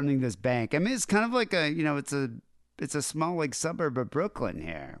surrounding this bank. I mean, it's kind of like it's a small like suburb of Brooklyn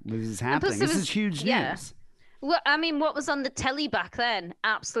here. This is happening. there This was- is huge yeah. news. Well, I mean, what was on the telly back then?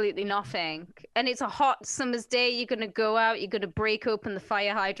 Absolutely nothing. And it's a hot summer's day. You're going to go out. You're going to break open the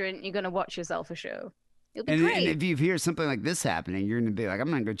fire hydrant. You're going to watch yourself a show. It'll be And great. if you hear something like this happening, you're going to be like, I'm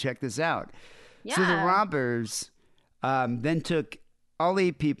going to go check this out. So the Yeah. robbers then took all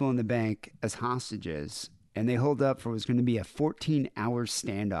 8 people in the bank as hostages, and they holed up for what was going to be a 14-hour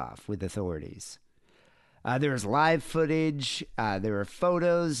standoff with authorities. There was live footage. There were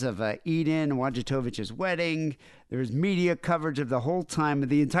photos of Eden Wojcikowicz's wedding. There was media coverage of the whole time of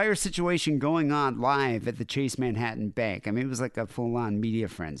the entire situation going on live at the Chase Manhattan Bank. I mean, it was like a full-on media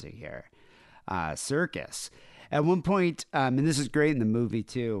frenzy here. Circus. At one point, and this is great in the movie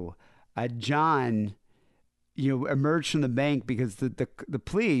too, John, emerged from the bank because the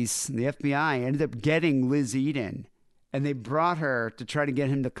police, the FBI, ended up getting Liz Eden, and they brought her to try to get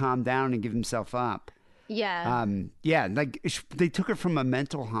him to calm down and give himself up. Yeah. They took her from a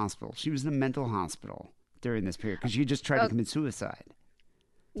mental hospital. She was in a mental hospital during this period because she just tried to commit suicide.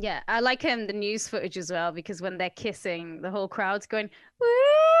 Yeah. I like the news footage as well because when they're kissing, the whole crowd's going, woo!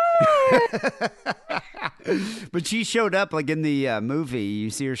 But she showed up like in the movie. You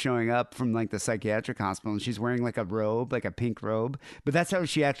see her showing up from like the psychiatric hospital, and she's wearing like a robe, like a pink robe. But that's how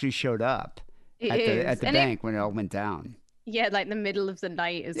she actually showed up It at is. the And bank when it all went down. Yeah, like the middle of the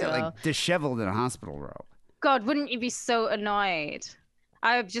night as Yeah, well. like disheveled in a hospital robe. God, wouldn't you be so annoyed?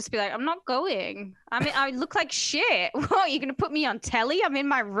 I would just be like, I'm not going. I mean, I look like shit. What, you're going to put me on telly? I'm in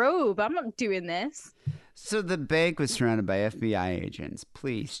my robe. I'm not doing this. So the bank was surrounded by FBI agents,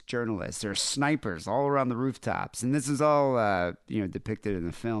 police, journalists. There are snipers all around the rooftops, and this is all depicted in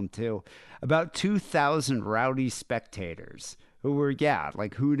the film too. About 2,000 rowdy spectators who were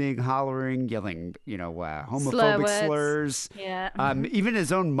like hooting, hollering, yelling, homophobic words. slurs. Yeah. Even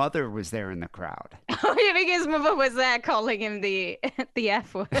his own mother was there in the crowd. Oh, you think his mother was there calling him the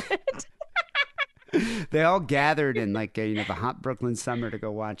F word? They all gathered in like the hot Brooklyn summer to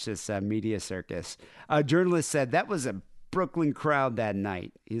go watch this media circus. A journalist said that was a Brooklyn crowd that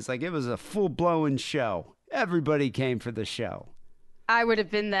night. He's like, it was a full-blown show. Everybody came for the show. I would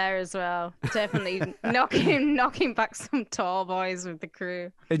have been there as well. Definitely knocking back some tall boys with the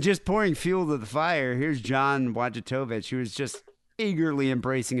crew. And just pouring fuel to the fire, here's John Wojciechowicz, who was just eagerly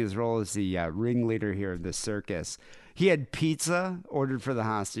embracing his role as the ringleader here of the circus. He had pizza ordered for the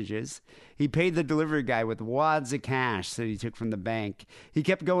hostages. He paid the delivery guy with wads of cash that he took from the bank. He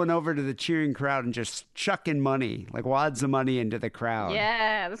kept going over to the cheering crowd and just chucking money, like wads of money into the crowd.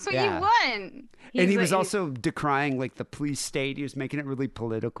 Yeah, that's what you want. And he was also decrying like the police state. He was making it really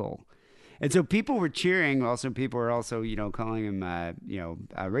political. And so people were cheering. Also, people were also, calling him,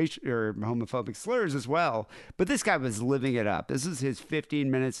 racial or homophobic slurs as well. But this guy was living it up. This was his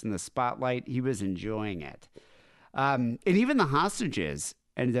 15 minutes in the spotlight. He was enjoying it. And even the hostages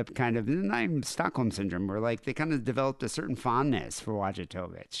ended up kind of, not even Stockholm syndrome, where like they kind of developed a certain fondness for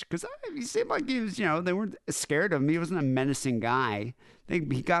Wojciechowicz. Because he seemed like he was, they weren't scared of him. He wasn't a menacing guy. He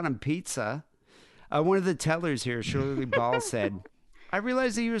got him pizza. One of the tellers here, Shirley Ball, said, I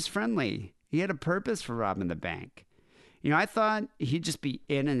realized that he was friendly. He had a purpose for robbing the bank. I thought he'd just be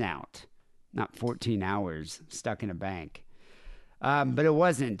in and out, not 14 hours stuck in a bank. But it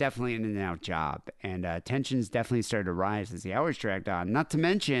wasn't, definitely an in-and-out job. And tensions definitely started to rise as the hours dragged on. Not to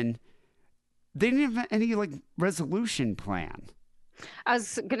mention, they didn't have any resolution plan. I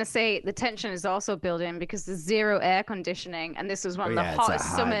was going to say the tension is also building because there's zero air conditioning. And this was one of the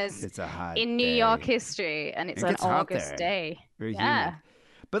hottest summers in New York history. And it's an August day. Very humid.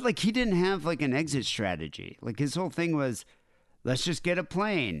 But he didn't have an exit strategy. His whole thing was, let's just get a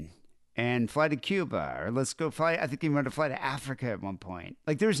plane and fly to Cuba, or let's go fly. I think he wanted to fly to Africa at one point.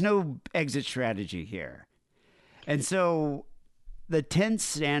 There's no exit strategy here. And so the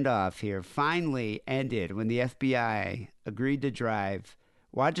tense standoff here finally ended when the FBI agreed to drive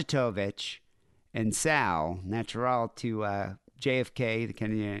Wojciechowicz and Sal Natural to JFK, the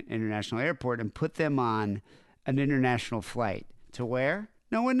Kennedy International Airport, and put them on an international flight. To where?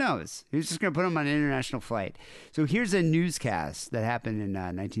 No one knows. He was just going to put them on an international flight. So here's a newscast that happened in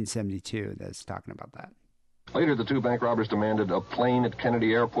 1972 that's talking about that. Later, the two bank robbers demanded a plane at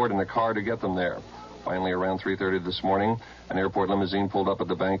Kennedy Airport and a car to get them there. Finally, around 3:30 this morning, an airport limousine pulled up at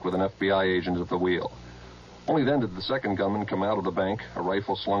the bank with an FBI agent at the wheel. Only then did the second gunman come out of the bank, a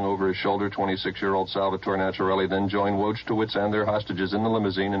rifle slung over his shoulder. 26-year-old Salvatore Naturelli then joined Wojciechowicz and their hostages in the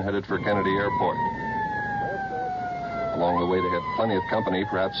limousine and headed for Kennedy Airport. Along the way, they had plenty of company,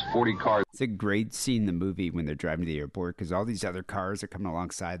 perhaps 40 cars. It's a great scene in the movie when they're driving to the airport because all these other cars are coming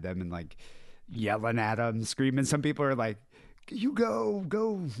alongside them and yelling at them, screaming. Some people are like, you go,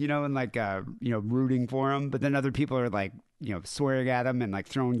 and rooting for them. But then other people are swearing at them and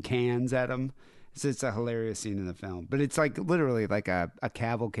throwing cans at them. It's a hilarious scene in the film. But it's literally a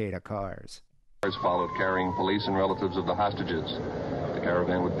cavalcade of cars. Cars followed carrying police and relatives of the hostages. The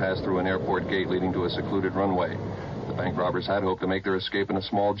caravan would pass through an airport gate leading to a secluded runway. The bank robbers had hoped to make their escape in a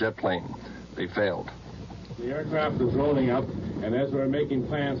small jet plane. They failed. The aircraft was rolling up, and as we were making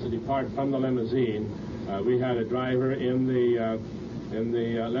plans to depart from the limousine, we had a driver in the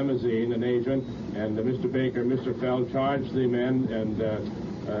limousine, an agent, and Mr. Baker, Mr. Feld charged the men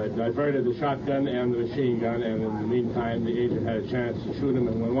and diverted the shotgun and the machine gun, and in the meantime, the agent had a chance to shoot him,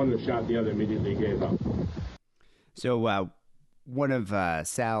 and when one was shot, the other immediately gave up. So one of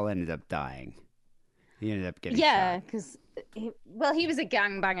Sal ended up dying. He ended up getting shot. Yeah, because he was a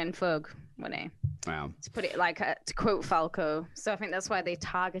gang-banging thug, wasn't he? Wow. To put it to quote Falco. So I think that's why they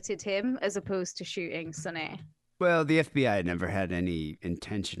targeted him as opposed to shooting Sonny. Well, the FBI never had any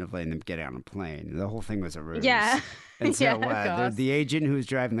intention of letting them get on a plane. The whole thing was a ruse. Yeah. And so Yeah, the agent who was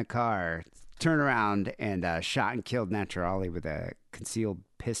driving the car turned around and shot and killed Naturali with a concealed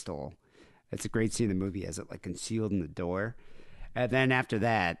pistol. It's a great scene in the movie as it concealed in the door. And then after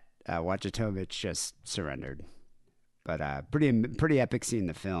that, Wojciechowicz just surrendered. But pretty epic scene in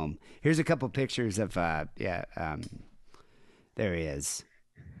the film. Here's a couple pictures of there he is.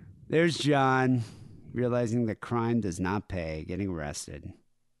 There's John realizing that crime does not pay, getting arrested.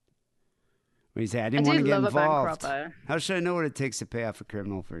 When he said, I didn't want to get involved. How should I know what it takes to pay off a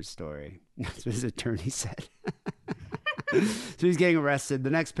criminal for his story? That's what his attorney said. So he's getting arrested. The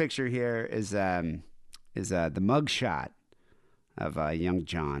next picture here is the mug shot of young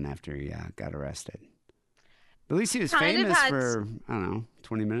John after he got arrested. At least he was famous for, I don't know,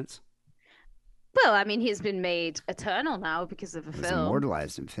 20 minutes. Well, I mean, he's been made eternal now because of a film. He's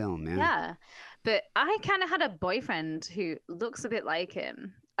immortalized in film, yeah. Yeah. But I kind of had a boyfriend who looks a bit like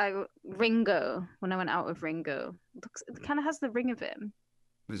him. Ringo, when I went out with Ringo. It kind of has the ring of him.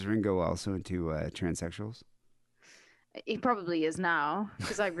 Was Ringo also into transsexuals? He probably is now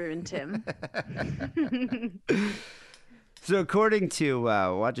because I ruined him. So according to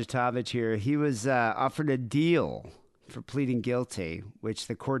Wojciechowicz here, he was offered a deal for pleading guilty, which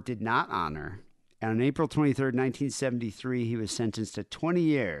the court did not honor. And on April 23rd, 1973, he was sentenced to 20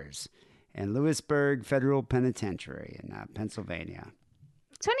 years in Lewisburg Federal Penitentiary in Pennsylvania.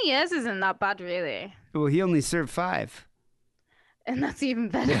 20 years isn't that bad, really. Well, he only served 5. And that's even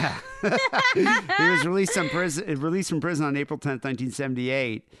better. Yeah. He was released from prison on April 10th,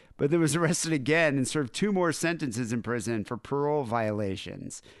 1978, but then was arrested again and served 2 more sentences in prison for parole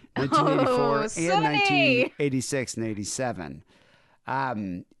violations, 1984 and 1986 and 87.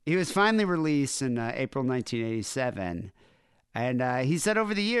 He was finally released in April 1987, and he said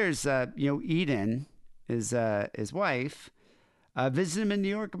over the years, Eden, his wife, visited him in New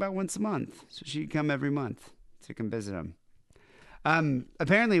York about once a month, so she'd come every month to come visit him.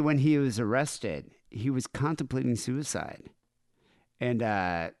 Apparently, when he was arrested, he was contemplating suicide, and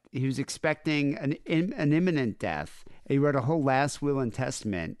he was expecting an imminent death. He wrote a whole last will and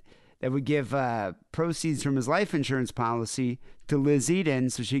testament that would give proceeds from his life insurance policy to Liz Eden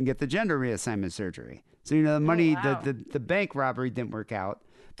so she can get the gender reassignment surgery. So, the money, the bank robbery didn't work out,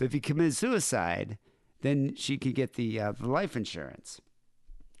 but if he committed suicide, then she could get the life insurance.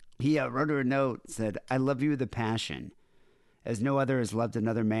 He wrote her a note, said, "I love you with a passion, as no other has loved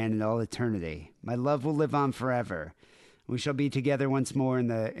another man in all eternity. My love will live on forever. We shall be together once more in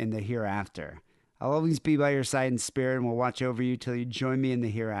the hereafter. I'll always be by your side in spirit and will watch over you till you join me in the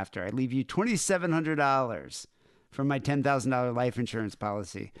hereafter. I leave you $2,700 from my $10,000 life insurance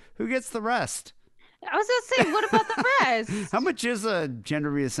policy. Who gets the rest?" I was going to say, what about the rest? How much is a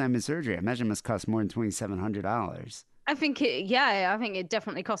gender reassignment surgery? I imagine it must cost more than $2,700. I think it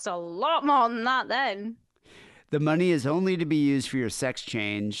definitely costs a lot more than that then. The money is only to be used for your sex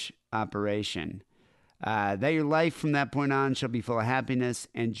change operation. That your life from that point on shall be full of happiness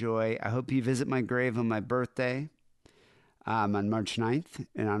and joy. I hope you visit my grave on my birthday on March 9th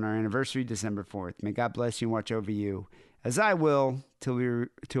and on our anniversary, December 4th. May God bless you and watch over you, as I will, till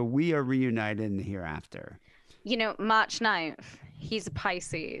we are reunited in the hereafter. March 9th, he's a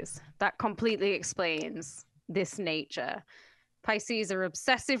Pisces. That completely explains this nature. Pisces are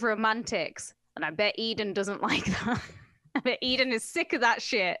obsessive romantics. And I bet Eden doesn't like that. I bet Eden is sick of that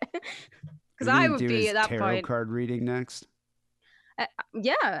shit. Because I would be at that point. Tarot card reading next?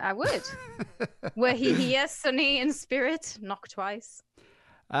 Yeah, I would. Were he here, sunny in spirit, knock twice.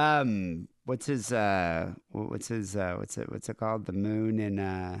 What's it called? The moon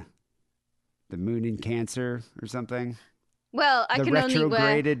in Cancer or something? Well, the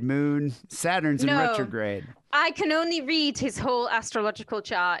retrograded moon. Saturn's in retrograde. I can only read his whole astrological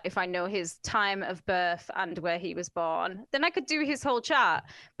chart if I know his time of birth and where he was born. Then I could do his whole chart.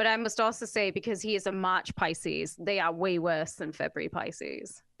 But I must also say, because he is a March Pisces, they are way worse than February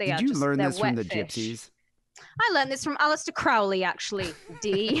Pisces. Did you learn this from the gypsies? I learned this from Aleister Crowley, actually,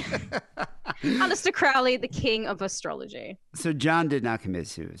 D. Aleister Crowley, the king of astrology. So John did not commit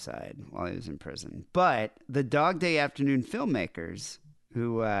suicide while he was in prison. But the Dog Day Afternoon filmmakers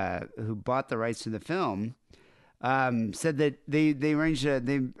who bought the rights to the film said that they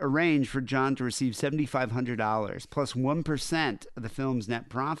arranged for John to receive $7,500 plus 1% of the film's net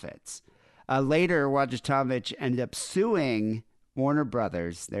profits. Later, Wojciechowicz ended up suing Warner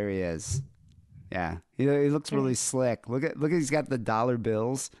Brothers. There he is. Yeah, he looks really slick. Look at he's got the dollar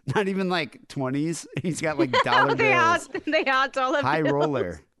bills. Not even like 20s. He's got like dollar bills. They are dollar bills. High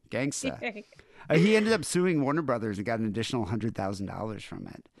roller, gangsta. He ended up suing Warner Brothers and got an additional $100,000 from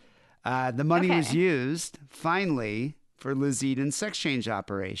it. The money was used finally for Liz Eden's sex change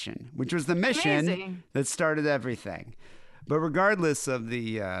operation, which was the mission that started everything. But regardless of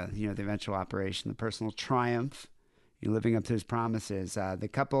the eventual operation, the personal triumph, living up to his promises, the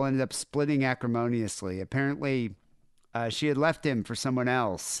couple ended up splitting acrimoniously. Apparently, she had left him for someone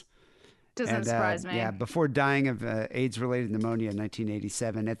else. Doesn't surprise me. Yeah, before dying of AIDS-related pneumonia in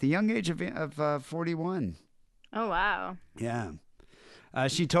 1987 at the young age of 41. Oh, wow. Yeah.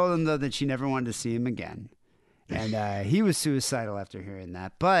 She told him, though, that she never wanted to see him again. And he was suicidal after hearing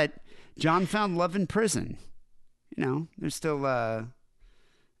that. But John found love in prison. There's still...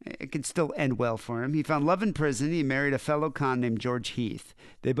 it could still end well for him. He found love in prison. He married a fellow con named George Heath.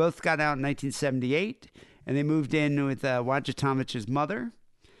 They both got out in 1978, and they moved in with Wojciechowicz's mother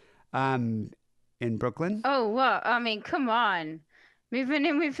in Brooklyn. Oh, what? I mean, come on. Moving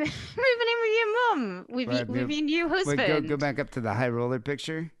in with your mum, with your new husband. Wait, go back up to the high roller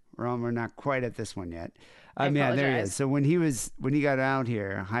picture. We're not quite at this one yet. Yeah, there he is. So when he got out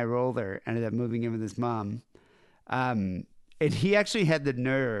here, high roller ended up moving in with his mom. And he actually had the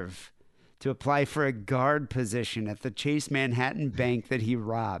nerve to apply for a guard position at the Chase Manhattan Bank that he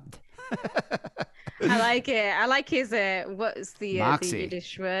robbed. I like it. I like his what's the Moxie.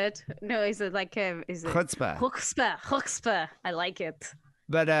 Yiddish word? No, is it Chutzpah. Chutzpah. I like it.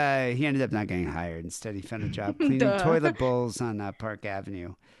 But he ended up not getting hired. Instead, he found a job cleaning toilet bowls on Park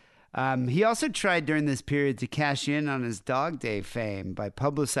Avenue. He also tried during this period to cash in on his Dog Day fame by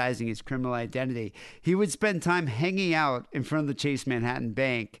publicizing his criminal identity. He would spend time hanging out in front of the Chase Manhattan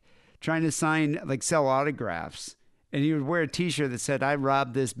Bank, trying to sell autographs. And he would wear a T-shirt that said, "I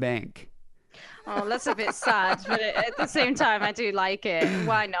robbed this bank." Oh, that's a bit sad, but at the same time, I do like it.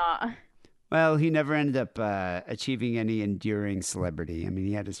 Why not? Well, he never ended up achieving any enduring celebrity. I mean,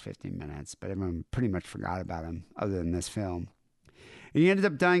 he had his 15 minutes, but everyone pretty much forgot about him other than this film. And he ended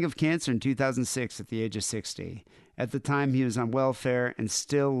up dying of cancer in 2006 at the age of 60. At the time, he was on welfare and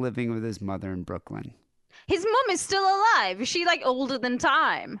still living with his mother in Brooklyn. His mum is still alive. Is she like older than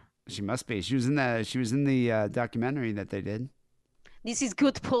time? She must be. She was in the documentary that they did. This is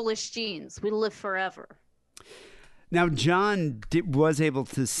good Polish genes. We live forever. Now, John was able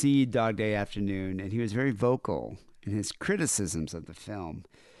to see Dog Day Afternoon, and he was very vocal in his criticisms of the film.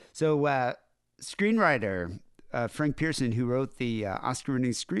 So, screenwriter Frank Pearson, who wrote the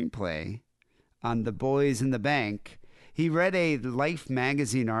Oscar-winning screenplay on The Boys in the Bank, he read a Life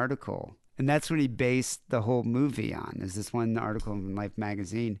magazine article, and that's what he based the whole movie on, is this one article in Life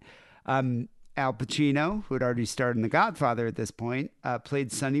magazine. Al Pacino, who had already starred in The Godfather at this point,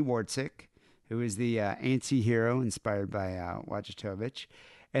 played Sonny Wartzik, who is the anti-hero inspired by Wojciechowicz.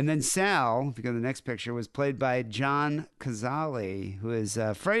 And then Sal, if you go to the next picture, was played by John Cazale, who is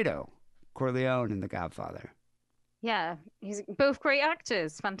Fredo Corleone in The Godfather. Yeah, he's both great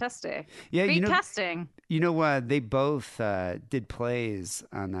actors. Fantastic. Yeah, great casting. They both did plays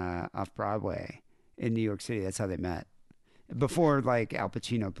on off-Broadway in New York City. That's how they met. Before Al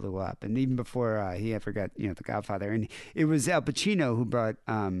Pacino blew up, and even before he ever got The Godfather, and it was Al Pacino who brought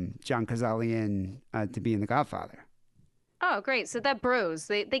John Cazale in to be in The Godfather. Oh, great! So they're bros.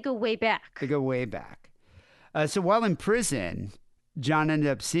 They go way back. They go way back. So while in prison, John ended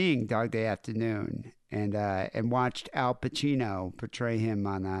up seeing Dog Day Afternoon and watched Al Pacino portray him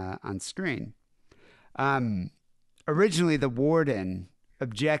on screen. Originally, the warden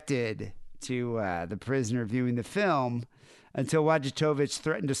objected to the prisoner viewing the film, until Wojciechowicz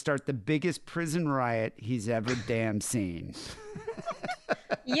threatened to start the biggest prison riot he's ever damn seen.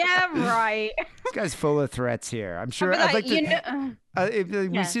 Yeah, right. This guy's full of threats here. I'm sure. I'd like to. If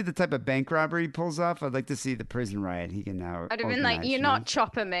we see the type of bank robbery he pulls off, I'd like to see the prison riot he can now. I'd have been like, "You're not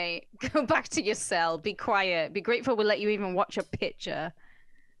Chopper, mate. Go back to your cell. Be quiet. Be grateful we let you even watch a picture."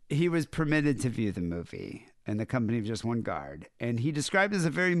 He was permitted to view the movie in the company of just one guard, and he described it as a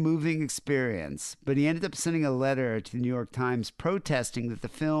very moving experience, but he ended up sending a letter to the New York Times protesting that the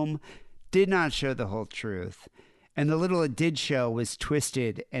film did not show the whole truth, and the little it did show was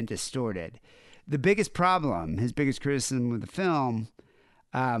twisted and distorted. The biggest problem, his biggest criticism with the film,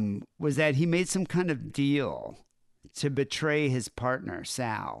 was that he made some kind of deal to betray his partner,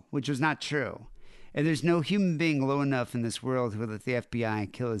 Sal, which was not true. And there's no human being low enough in this world who will let the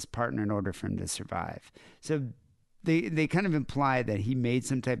FBI kill his partner in order for him to survive. So they kind of imply that he made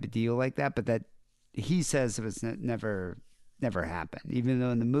some type of deal like that, but that he says it was never happened, even though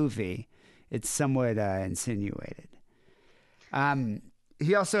in the movie it's somewhat insinuated.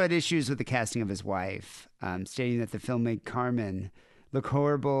 He also had issues with the casting of his wife, stating that the film made Carmen look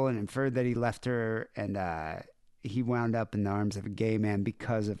horrible and inferred that he left her and he wound up in the arms of a gay man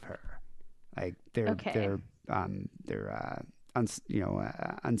because of her. Like their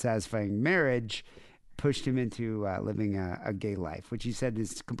unsatisfying marriage pushed him into living a gay life, which he said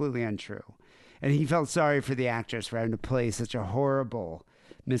is completely untrue. And he felt sorry for the actress for having to play such a horrible,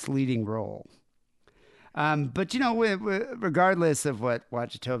 misleading role. But regardless of what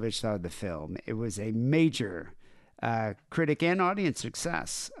Wojciechowicz thought of the film, it was a major critic and audience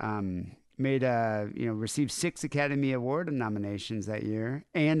success. Received 6 Academy Award nominations that year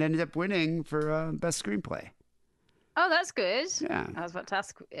and ended up winning for Best Screenplay. Oh, that's good. Yeah. I was about to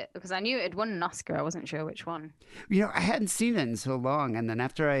ask, because I knew it had won an Oscar. I wasn't sure which one. I hadn't seen it in so long. And then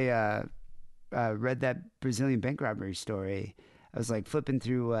after I read that Brazilian bank robbery story, I was like flipping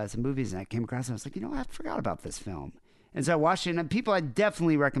through some movies and I came across it. I was like, I forgot about this film. And so I watched it, and people I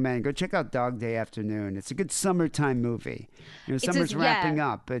definitely recommend go check out Dog Day Afternoon. It's a good summertime movie. Summer's wrapping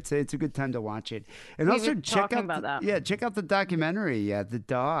up. It's a good time to watch it. And We also were check talking out about that. check out the documentary, The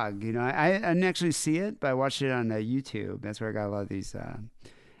Dog. I didn't actually see it, but I watched it on YouTube. That's where I got a lot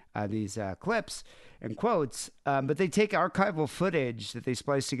of these clips and quotes. But they take archival footage that they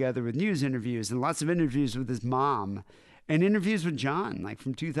splice together with news interviews and lots of interviews with his mom. and interviews with John, like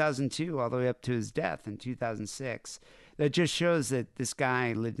from 2002 all the way up to his death in 2006. That just shows that this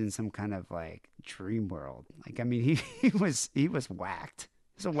guy lived in some kind of like dream world. Like, I mean, he was whacked.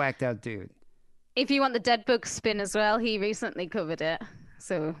 He's a whacked out dude. If you want the dead bug spin as well, he recently covered it.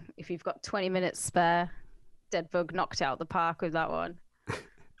 So if you've got 20 minutes spare, dead bug knocked out the park with that one.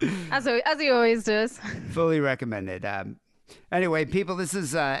 As he always does. Fully recommended. Anyway, people, this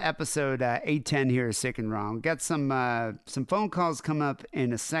is episode 810 here of Sick and Wrong. Got some phone calls come up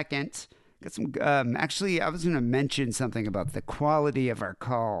in a second. Got some. Actually, I was going to mention something about the quality of our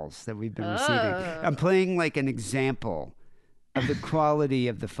calls that we've been receiving. I'm playing like an example of the quality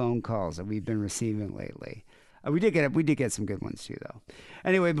of the phone calls that we've been receiving lately. We did get some good ones too, though.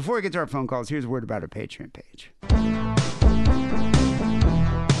 Anyway, before we get to our phone calls, here's a word about our Patreon page.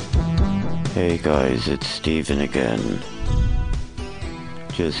 Hey guys, it's Steven again.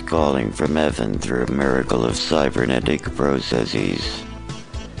 Just calling from heaven through a miracle of cybernetic processes.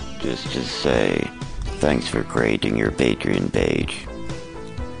 Just to say, thanks for creating your Patreon page.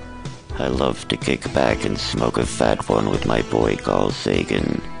 I love to kick back and smoke a fat one with my boy Carl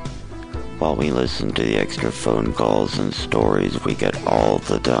Sagan, while we listen to the extra phone calls and stories we get all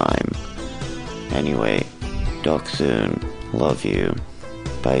the time. Anyway, talk soon. Love you.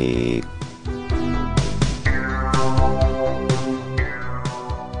 Bye.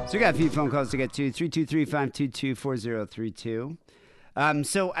 So we got a few phone calls to get to. 323-522-4032.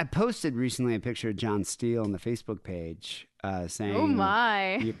 So I posted recently a picture of John Steele on the Facebook page saying, "Oh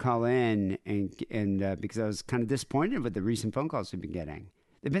my!" You call in and because I was kind of disappointed with the recent phone calls we've been getting.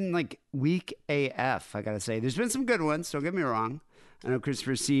 They've been like weak AF, I gotta say. There's been some good ones, don't get me wrong. I know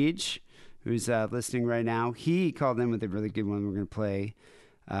Christopher Siege, who's listening right now, he called in with a really good one we're gonna play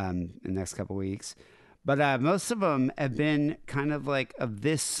in the next couple weeks. But most of them have been kind of like of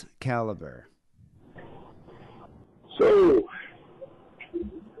this caliber. So,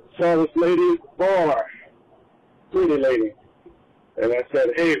 saw this lady at the bar, pretty lady, and I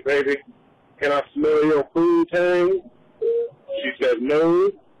said, "Hey, baby, can I smell your food tang?" She said,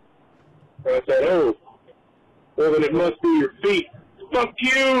 "No." And I said, "Oh, well then it must be your feet. Fuck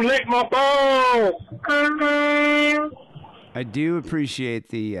you, lick my balls." I do appreciate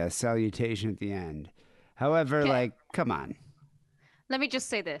the salutation at the end. However, like, come on. Let me just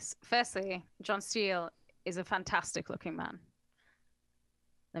say this. Firstly, John Steele is a fantastic looking man.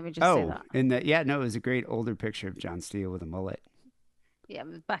 Let me just say that. It was a great older picture of John Steele with a mullet. Yeah,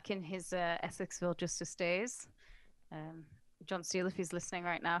 back in his Essexville Justice days. John Steele, if he's listening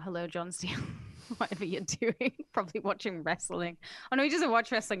right now, hello, John Steele. Whatever you're doing, probably watching wrestling. Oh no, he doesn't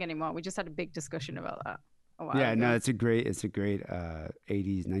watch wrestling anymore. We just had a big discussion about that. Yeah, no, it's a great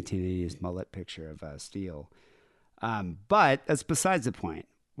 1980s mullet picture of Steele. But that's besides the point.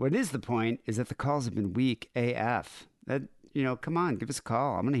 What is the point is that the calls have been weak AF. That, come on, give us a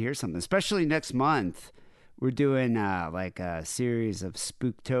call. I'm going to hear something, especially next month. We're doing like a series of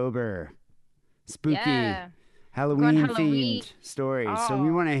Spooktober, spooky, Halloween-themed stories. Oh. So we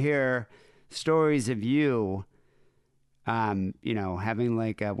want to hear stories of you, having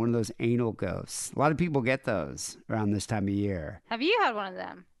like one of those anal ghosts. A lot of people get those around this time of year. Have you had one of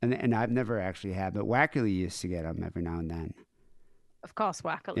them? And I've never actually had, but Wackerly used to get them every now and then. Of course,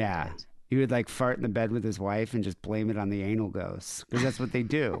 Wackerly Yeah. did. He would like fart in the bed with his wife and just blame it on the anal ghosts. Because that's what they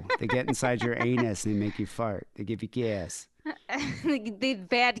do. They get inside your anus and they make you fart. They give you gas. The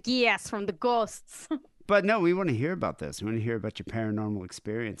bad gas from the ghosts. But no, we want to hear about this. We want to hear about your paranormal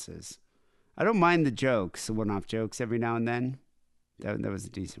experiences. I don't mind the jokes, the one-off jokes every now and then. That was a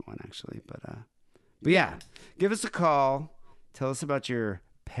decent one, actually. But yeah, give us a call. Tell us about your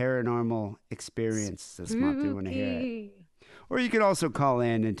paranormal experience this month. We want to hear it. Or you can also call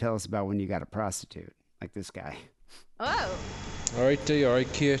in and tell us about when you got a prostitute, like this guy. Oh. All right, D. All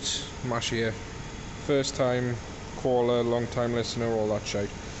right, Kate. Mash here. First time caller, long time listener, all that shit.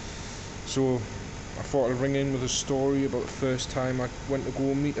 So I thought I'd ring in with a story about the first time I went to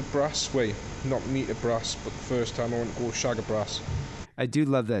go meet a brass. Wait, not meet a brass, but the first time I went to go shag a brass. I do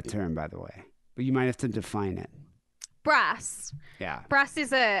love that term, by the way, but you might have to define it. Brass. Yeah. Brass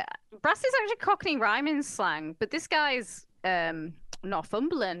is actually Cockney rhyming slang, but this guy's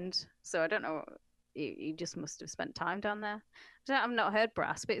Northumberland, so I don't know. He just must have spent time down there. I've not heard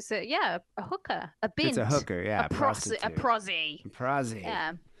brass, but it's a hooker, a bint. It's a hooker, yeah, a prosy. A prosy.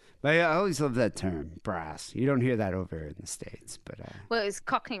 Yeah. But I always love that term, brass. You don't hear that over in the States, but well, it's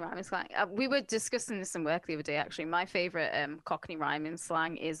Cockney rhyming slang. We were discussing this in work the other day. Actually, my favorite Cockney rhyming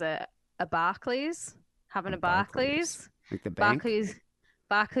slang is a Barclays. Having a Barclays. Like the bank.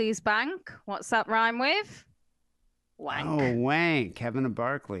 Barclays Bank. What's that rhyme with? Wank. Oh, wank. Having a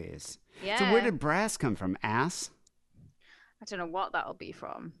Barclays. Yeah. So where did brass come from? Ass? I don't know what that'll be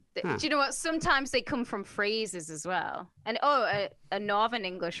from. Huh. Do you know what? Sometimes they come from phrases as well. And a Northern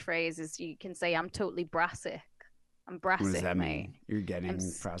English phrase is you can say, I'm totally brassic. I'm brassic, What does that mate. mean? You're getting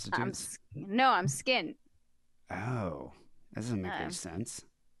prostitutes? No, I'm skint. Oh, that doesn't make any sense.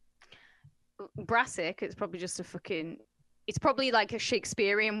 Brassic, it's probably just a fucking... It's probably like a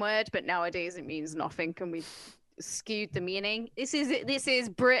Shakespearean word, but nowadays it means nothing, and we've skewed the meaning. This is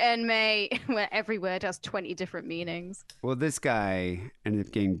Britain, mate, where every word has 20 different meanings. Well, this guy ended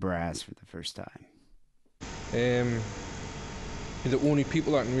up getting brass for the first time. The only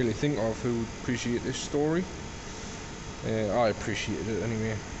people I can really think of who appreciate this story. I appreciated it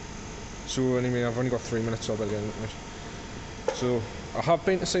anyway. So anyway, I've only got 3 minutes, so I better get into it. So I have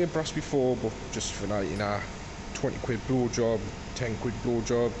been to see a brass before, but just for like, 20 quid blowjob, 10 quid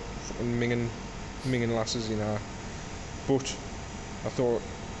blowjob, fucking minging lasses, But I thought,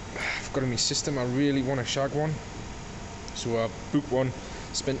 I've got in my system, I really want to shag one. So I booked one,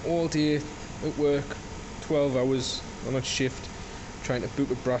 spent all day at work, 12 hours on a shift, trying to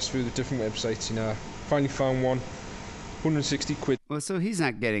book a brass through the different websites, Finally found one, 160 quid. Well, so he's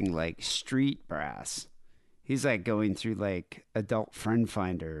not getting like street brass. He's like going through like Adult Friend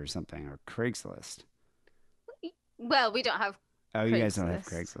Finder or something, or Craigslist. Well, we don't have You guys don't have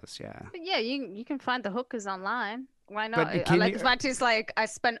Craigslist, yeah. But yeah, you can find the hookers online. Why not? But can you- Matty's like, I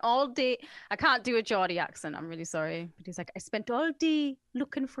spent all day. I can't do a Geordie accent. I'm really sorry. But he's like, I spent all day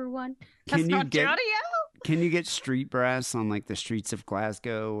looking for one. That's not Geordie, Can you get street brass on like the streets of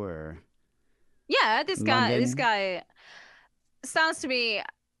Glasgow or? Yeah, this London? guy sounds to me.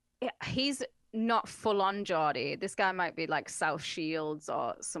 He's not full on Geordie. This guy might be like South Shields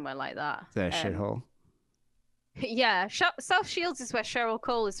or somewhere like that. Is that a shithole? Yeah, South Shields is where Cheryl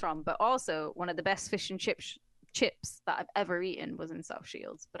Cole is from, but also one of the best fish and chips that I've ever eaten was in South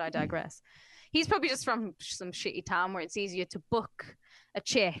Shields, but I digress. He's probably just from some shitty town where it's easier to book a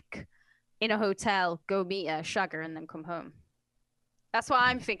chick in a hotel, go meet her, shag her, and then come home. That's what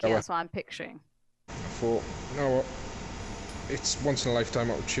I'm thinking. That's what I'm picturing. I thought, you know what? It's once in a lifetime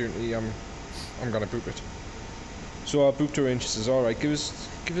opportunity. I'm gonna book it. So I booked her in. She says, "All right, give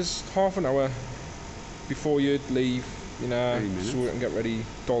us half an hour before you leave, so we can get ready,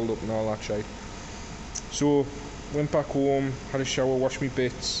 dolled up and all that shit." So went back home, had a shower, washed my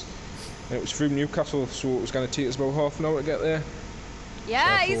bits, and it was through Newcastle, so it was going to take us about half an hour to get there.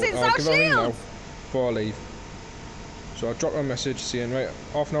 Yeah, so he's in South Shields. Before I leave. So I dropped her a message saying, right,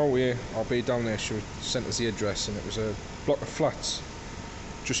 half an hour away, I'll be down there. She sent us the address, and it was a block of flats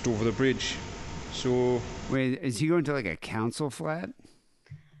just over the bridge. So wait, is he going to like a council flat?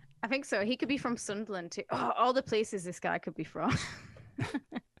 I think so. He could be from Sunderland too. Oh, all the places this guy could be from.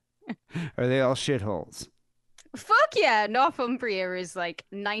 Are they all shitholes? Fuck yeah. Northumbria is like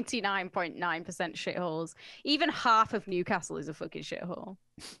 99.9% shitholes. Even half of Newcastle is a fucking shithole.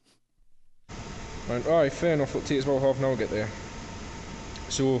 Right, alright, fair enough. It'll take us about half an hour to get there.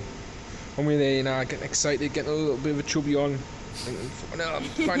 So, when we're there, getting excited, getting a little bit of a chubby on. Thinking, I'm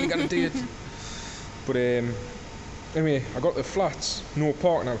finally got a date. But, anyway, I got the flats, no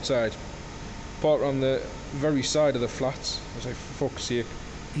parking outside. Parked on the very side of the flats. I was like, for fuck's sake.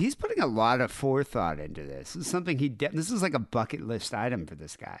 He's putting a lot of forethought into this. This is something this is like a bucket list item for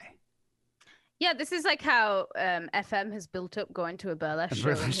this guy. Yeah, this is like how FM has built up going to a burlesque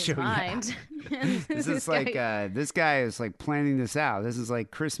show in his mind. Yeah. This is like this guy is like planning this out. This is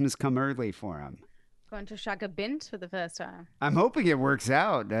like Christmas come early for him. Going to shag a bint for the first time. I'm hoping it works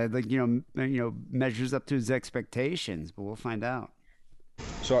out. Measures up to his expectations, but we'll find out.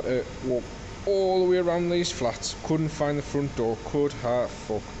 So I had to walk all the way around these flats. Couldn't find the front door. Could have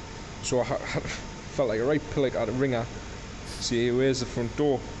fuck. So I felt like a right pillock. I had to ring her. See, where's the front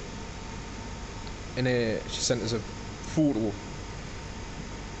door? And she sent us a photo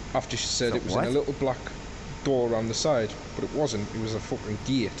after she said it was in a little black door around the side, but it wasn't. It was a fucking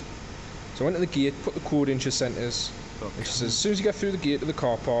gate. So I went to the gate, put the code in she sent us, and she says, as soon as you get through the gate to the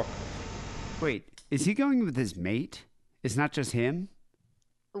car park. Wait, is he going with his mate? It's not just him?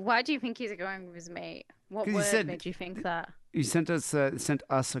 Why do you think he's going with his mate? What word made you think that? He sent us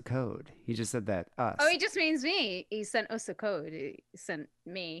a code. He just said that, us. Oh, he just means me. He sent us a code. He sent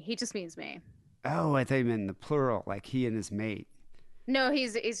me. He just means me. Oh, I thought you meant in the plural, like he and his mate. No,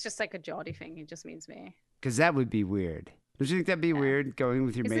 he's just like a Geordie thing. He just means me. Because that would be weird. Don't you think that'd be weird, going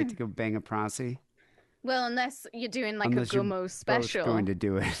with your mate to go bang a prossy? Well, unless you're doing like a Gummo special. Both going to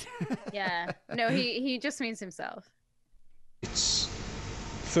do it. Yeah. No, he just means himself. It's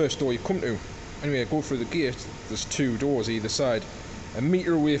first door you come to. Anyway, I go through the gate. There's two doors either side. A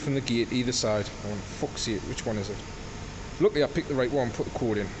metre away from the gate either side. I went, fuck's sake, which one is it? Luckily, I picked the right one, put the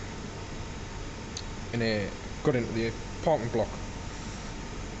code in. And got into the apartment block.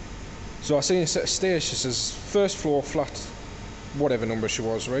 So I seen a set of stairs. She says, first floor, flat, whatever number she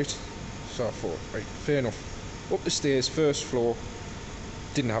was, right? So I thought, right, fair enough. Up the stairs, first floor,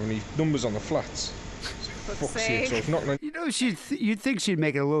 didn't have any numbers on the flats. Fuck's sake. So I was knocking on... You know, you'd think she'd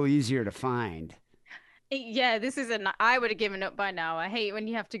make it a little easier to find. Yeah, this is I would have given up by now. I hate when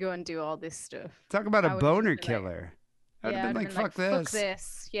you have to go and do all this stuff. Talk about a boner killer. I'd have been like, fuck this. Fuck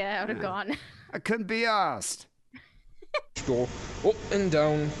this. Yeah, I would have gone. I couldn't be asked. Door, up and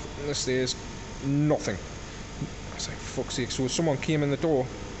down the stairs, nothing. I was like, fuck's sake. So someone came in the door.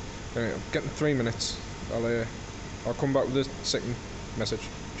 I'm getting 3 minutes. I'll come back with a second message.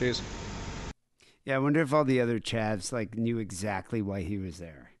 Cheers. Yeah, I wonder if all the other chavs like knew exactly why he was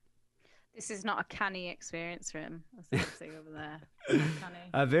there. This is not a canny experience for him. That's what I'm over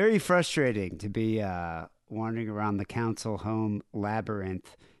there. Very frustrating to be wandering around the council home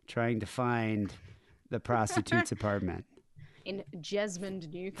labyrinth trying to find the prostitute's apartment. In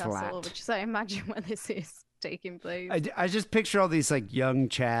Jesmond, Newcastle, Flat. which is, I imagine, where this is taking place. I just picture all these like young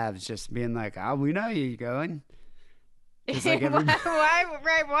chavs just being like, "Oh, we know you're going." It's like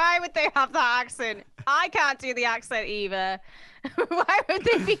why would they have that accent? I can't do the accent either. Why would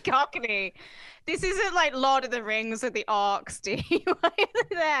they be Cockney? This isn't like Lord of the Rings with the orcs, dude. Why are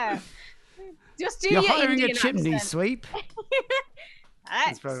they there? Just do You're your hiring Indian a chimney accent. sweep.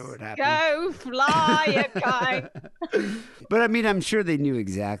 That's probably what happened. Go fly a kite. But I mean, I'm sure they knew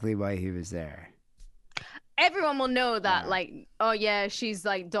exactly why he was there. Everyone will know that, like, oh yeah, she's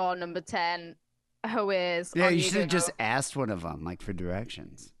like door number 10. Who is? Yeah, you should have just asked one of them, like, for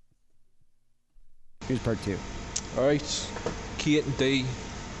directions. Here's part 2. All right, Kate and D,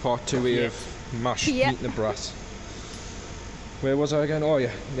 part 2 here of MASH, Meeting the Brat. Where was I again? Oh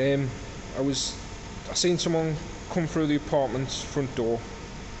yeah, I seen someone come through the apartment's front door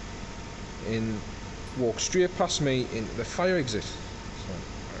and walk straight past me into the fire exit. So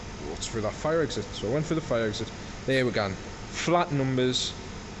I walked through that fire exit. So I went through the fire exit. There we go. Flat numbers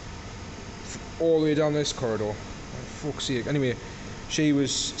all the way down this corridor. Oh, fuck's sake. Anyway, she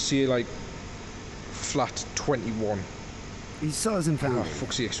was, see, like, flat 21. He still hasn't found Oh, it.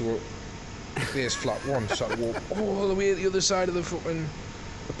 fuck's sake. So there's flat 1. So I walk all the way to the other side of the fucking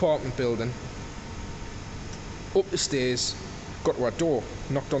apartment building. Up the stairs, got to our door,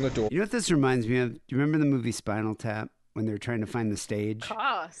 knocked on the door. You know what this reminds me of? Do you remember the movie Spinal Tap when they were trying to find the stage? Of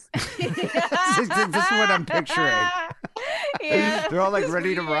course. this is what I'm picturing. Yeah, They're all like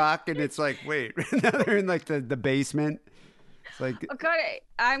ready to rock, and it's like, wait, now they're in like the basement. It's like, Oh god,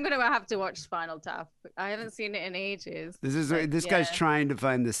 I'm gonna have to watch Spinal Tap. I haven't seen it in ages. this guy's trying to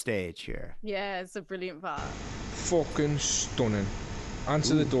find the stage here. Yeah, it's a brilliant part. Fucking stunning.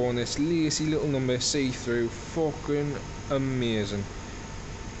 Answer the door on this lacy little number, see through, fucking amazing.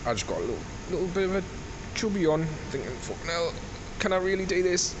 I just got a little bit of a chubby on, thinking, fucking hell, can I really do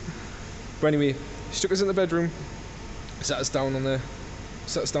this? But anyway, she took us in the bedroom, sat us down on the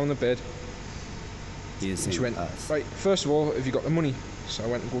bed. She went, right, first of all, have you got the money? So I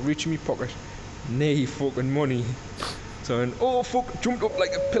went and go reach in my pocket. Nay fucking money. So I went, oh fuck, jumped up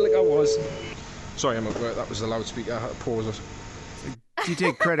like a pillock I was. Sorry, I'm at work, that was the loudspeaker, I had to pause it. Do you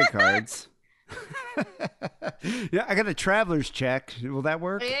take credit cards? Yeah, I got a traveler's check. Will that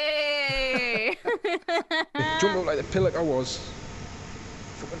work? Hey! Jumped up like the pillock I was.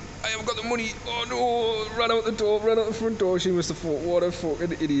 Fucking, I haven't got the money. Oh no! Ran out the front door. She must have thought, what a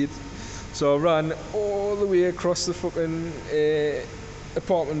fucking idiot. So I ran all the way across the fucking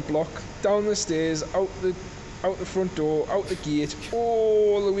apartment block, down the stairs, out the front door, out the gate,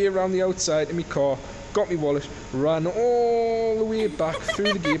 all the way around the outside in my car. Got my wallet, ran all the way back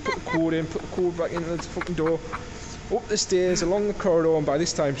through the gate, put the code in, put the code back into the fucking door, up the stairs, along the corridor, and by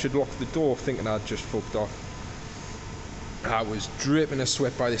this time she'd locked the door, thinking I'd just fucked off. I was dripping of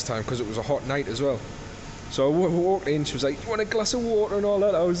sweat by this time because it was a hot night as well. So I walked in, she was like, "You want a glass of water?" and all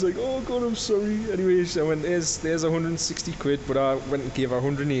that. I was like, "Oh God, I'm sorry." Anyway, so I went, there's 160 quid, but I went and gave her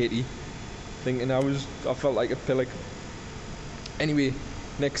 180, thinking I felt like a pillock. Anyway,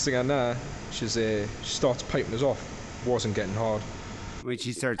 next thing I know, she starts piping us off. Wasn't getting hard. Wait,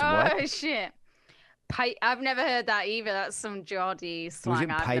 she starts Oh what? shit! I've never heard that either. That's some Geordie slang. Was it I've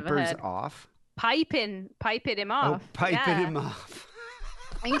never pipers heard. off? Piping him off. Oh, piping Yeah. him off.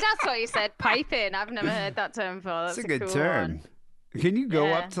 I think that's what you said. Piping. I've never heard that term before. That's That's a good cool term. one. Can you go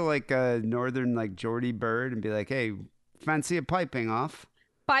Yeah. up to like a northern like Geordie bird and be like, "Hey, fancy a piping off?"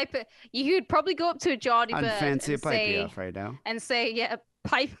 Pipe. You could probably go up to a Geordie I'd bird fancy a and piping say, off right now. and say, "Yeah,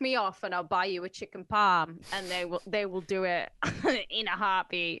 pipe me off, and I'll buy you a chicken parm," and they will do it in a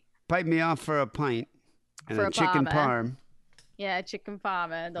heartbeat. Pipe me off for a pint and For a a chicken parma. parm. Yeah, chicken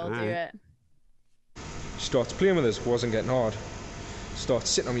farmer. They'll do Alright. it. She starts playing with us, wasn't getting hard. Starts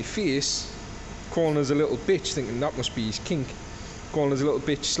sitting on my face, calling us a little bitch, thinking that must be his kink. Calling us a little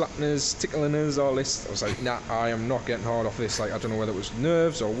bitch, slapping us, tickling us, all this. I was like, nah, I am not getting hard off this. Like, I don't know whether it was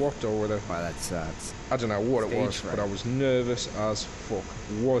nerves or what, or whether... Wow, that sucks. I don't know what it was, Stage fright. but I was nervous as fuck.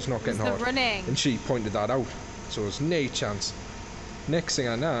 Was not getting hard. running. And she pointed that out, so there's no chance. Next thing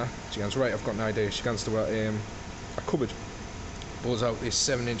I know, she goes, right, I've got an idea. She goes to a cupboard, pulls out this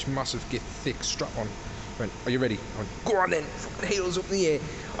 7-inch massive, thick strap on. Went, are you ready? I went, go on then, fucking heels up in the air.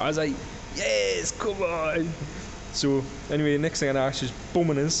 I was like, yes, come on. So anyway, next thing I know, she's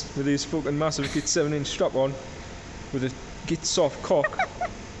bumming us with this fucking massive 7-inch strap on, with a soft cock.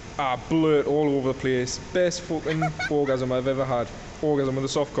 I blurt all over the place. Best fucking orgasm I've ever had. Orgasm with a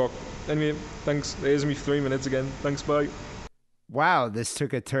soft cock. Anyway, thanks. There's me 3 minutes again. Thanks, bye. Wow, this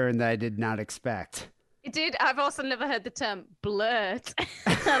took a turn that I did not expect. It did. I've also never heard the term blurt.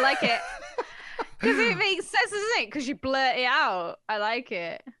 I like it. Because it makes sense, doesn't it? Because you blurt it out. I like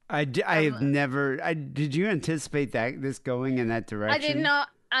it. I have never... did you anticipate this going in that direction? I did not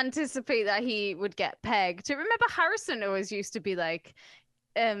anticipate that he would get pegged. Remember Harrison always used to be like...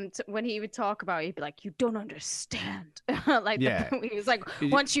 when he would talk about it, he'd be like, you don't understand. He was like,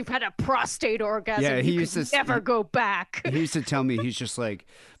 once you've had a prostate orgasm, you can never go back. He used to tell me, he's just like,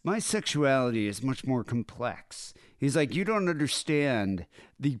 my sexuality is much more complex. He's like, you don't understand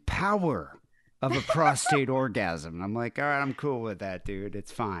the power of a prostate orgasm. And I'm like, all right, I'm cool with that, dude.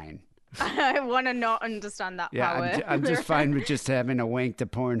 It's fine. I want to not understand that power. Yeah, I'm just fine with just having a wank to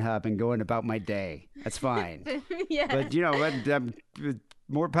Pornhub and going about my day. That's fine. Yeah. But, you know what?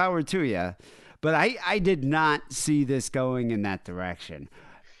 More power to you. But I did not see this going in that direction.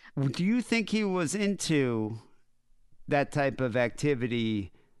 Do you think he was into that type of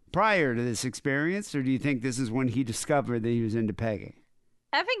activity prior to this experience? Or do you think this is when he discovered that he was into pegging?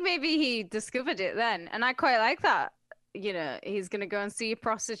 I think maybe he discovered it then. And I quite like that. You know, he's going to go and see a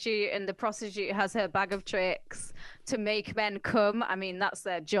prostitute, and the prostitute has her bag of tricks to make men come. I mean, that's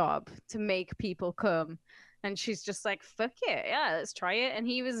their job, to make people come. And she's just like, fuck it. Yeah, let's try it. And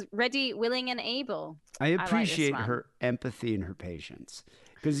he was ready, willing, and able. I appreciate her empathy and her patience.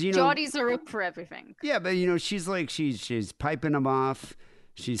 Because, you know, Geordies are up for everything. Yeah, but, you know, she's like, she's piping him off.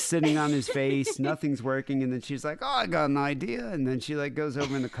 She's sitting on his face. Nothing's working. And then she's like, oh, I got an idea. And then she like goes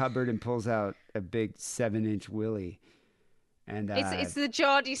over in the cupboard and pulls out a big 7-inch willy. And it's the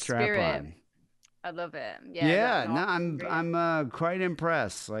Geordie spirit. On. I love it. I'm quite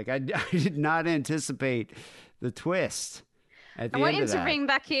impressed. Like I did not anticipate the twist. At the I want end him of to that. bring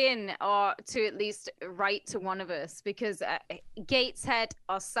back in, or to at least write to one of us, because Gateshead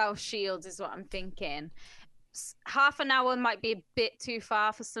or South Shields is what I'm thinking. Half an hour might be a bit too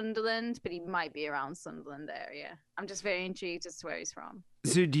far for Sunderland, but he might be around Sunderland area. I'm just very intrigued as to where he's from.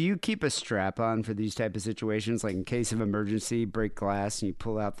 So do you keep a strap on for these type of situations? Like in case of emergency, break glass and you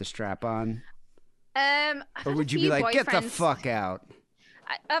pull out the strap on? Or would you be like, get the fuck out?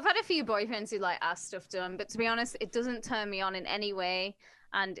 I've had a few boyfriends who like ask stuff done, but to be honest, it doesn't turn me on in any way.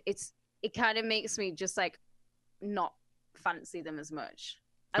 And it kind of makes me just like not fancy them as much.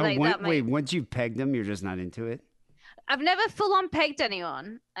 Wait, once you've pegged them, you're just not into it? I've never full on pegged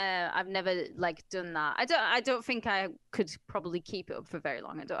anyone. I've never like done that. I don't think I could probably keep it up for very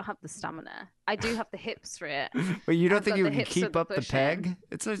long. I don't have the stamina. I do have the hips for it. But you don't think you can keep up the peg?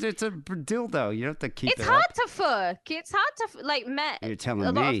 It's a dildo. You don't have to keep it up. It's hard to fuck. It's hard to like men. You're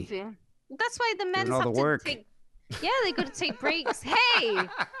telling me. That's why the men have to take. Yeah, they got to take breaks. Hey,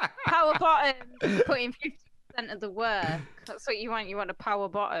 power bottom, put in 50% of the work. That's what you want. You want a power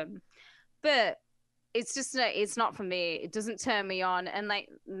bottom, but it's just it's not for me. It doesn't turn me on. And like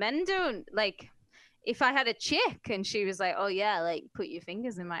men don't like. If I had a chick and she was like, "Oh yeah, like put your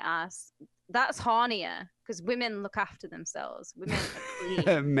fingers in my ass," that's hornier because women look after themselves. Women are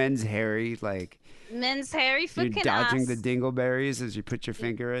clean. Men's hairy, like men's hairy fucking you're dodging ass. the dingleberries as you put your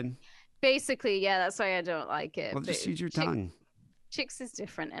finger in. Basically, yeah, that's why I don't like it. Well, just use your tongue. Chicks is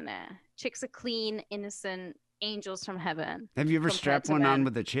different in it. Chicks are clean, innocent, angels from heaven. Have you ever strapped one on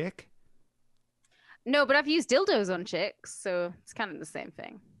with a chick? No, but I've used dildos on chicks, so it's kind of the same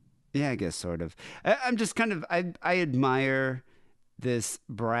thing. Yeah, I guess sort of. I'm just kind of I admire this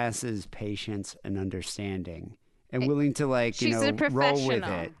brass's patience and understanding and willing to like roll with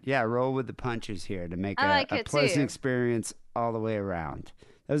it. Yeah, roll with the punches here to make a pleasant experience all the way around.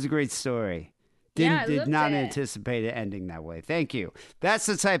 That was a great story. Did not anticipate it ending that way. Thank you. That's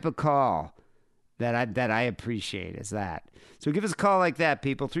the type of call that I appreciate is that. So give us a call like that,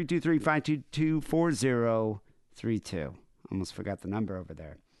 people. 323-522-4032. Almost forgot the number over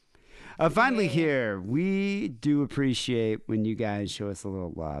there. Finally here, we do appreciate when you guys show us a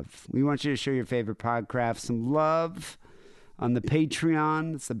little love. We want you to show your favorite podcraft some love on the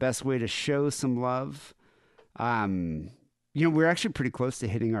Patreon. It's the best way to show some love. We're actually pretty close to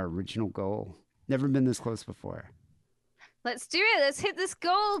hitting our original goal. Never been this close before. Let's do it. Let's hit this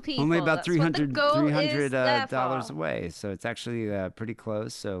goal, people. Only about $300 dollars away, so it's actually pretty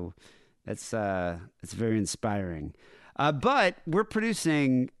close. So it's very inspiring. But we're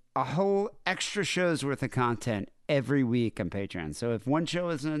producing a whole extra show's worth of content every week on Patreon. So if one show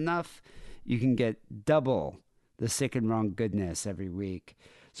isn't enough, you can get double the Sick and Wrong goodness every week.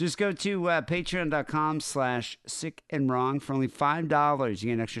 So just go to patreon.com/sickandwrong for only $5. You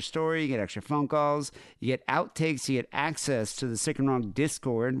get an extra story, you get extra phone calls, you get outtakes, you get access to the Sick and Wrong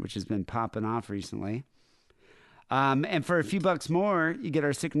Discord, which has been popping off recently. And for a few bucks more, you get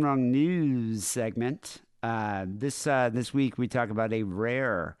our Sick and Wrong news segment. This week we talk about a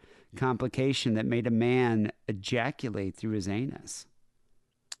rare complication that made a man ejaculate through his anus.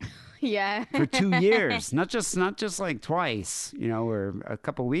 Yeah. For 2 years, not just like twice, or a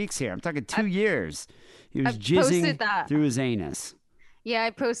couple weeks here. I'm talking 2 years. He was jizzing through his anus. Yeah, I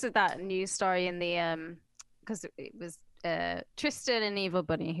posted that news story in the because it was Tristan and Evil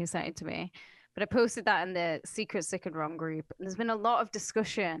Bunny who sent it to me. But I posted that in the Secret Sick and Wrong group. There's been a lot of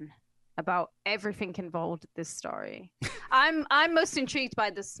discussion about everything involved with this story. I'm most intrigued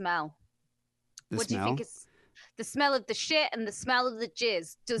by the smell. What do you think is the smell of the shit and the smell of the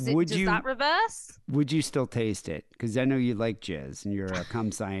jizz? Does that reverse? Would you still taste it? Because I know you like jizz and you're a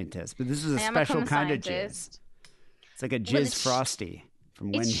cum scientist, but this is a special kind of jizz. It's like a jizz frosty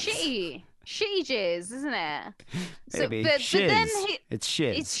from Wendy's. It's shitty jizz, isn't it? Maybe. But then it's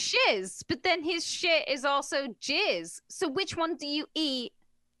shiz. It's shiz, but then his shit is also jizz. So which one do you eat?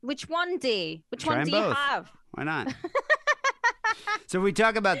 Which one do you have? Why not? So we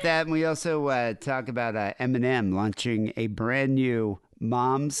talk about that, and we also talk about Eminem launching a brand new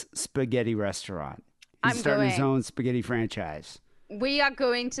Mom's Spaghetti restaurant. He's starting his own spaghetti franchise. We are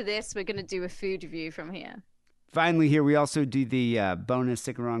going to this. We're going to do a food review from here. Finally, here we also do the bonus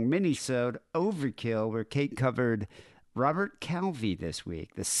Sick and Wrong mini-sode, Overkill, where Kate covered Robert Calvi this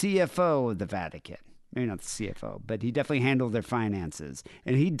week, the CFO of the Vatican. Maybe not the CFO, but he definitely handled their finances.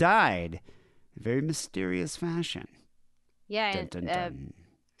 And he died in a very mysterious fashion. Yeah, dun, dun, dun.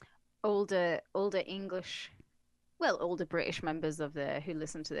 Older English, older British members of who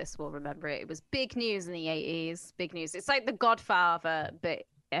listen to this will remember it. It was big news in the 80s, big news. It's like The Godfather, but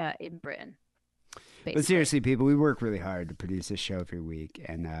in Britain. Basically. But seriously, people, we work really hard to produce this show every week,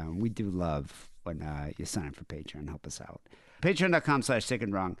 and we do love when you sign up for Patreon. Help us out.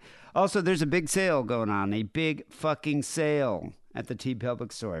 Patreon.com/sickandwrong. Also, there's a big sale going on, a big fucking sale at the T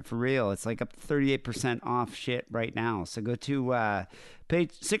Public store. For real, it's like up to 38% off shit right now. So go to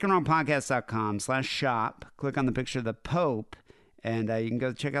sickandwrongpodcast.com/shop, click on the picture of the Pope, and you can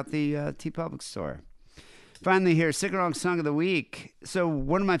go check out the T Public store. Finally here, Sick and Wrong Song of the Week. So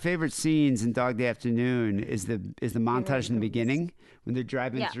one of my favorite scenes in Dog Day Afternoon is the montage in the beginning when they're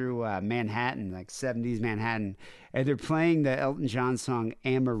driving through Manhattan, like 70s Manhattan, and they're playing the Elton John song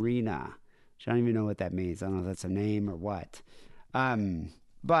Amarina, which I don't even know what that means. I don't know if that's a name or what.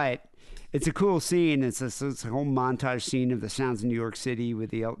 But it's a cool scene. It's a whole montage scene of the sounds of New York City with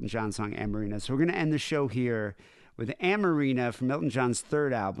the Elton John song Amarina. So we're going to end the show here with Amarina from Elton John's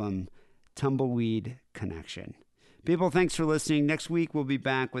third album, Tumbleweed Connection. People, thanks for listening. Next week, we'll be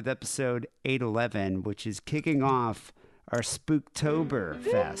back with episode 811, which is kicking off our Spooktober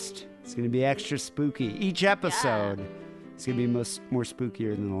Fest. It's going to be extra spooky. Each episode is going to be more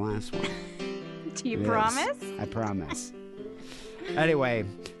spookier than the last one. Do you promise? I promise. Anyway,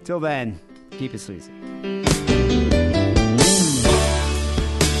 till then, keep it sleazy.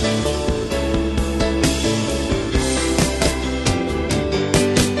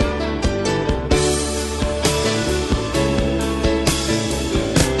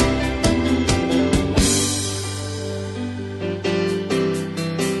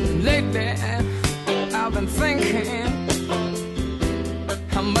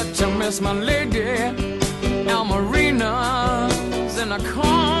 My lady, Amarina's in a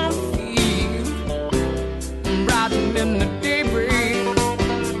cornfield, riding in the daybreak,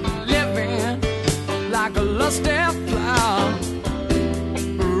 living like a lusty flower,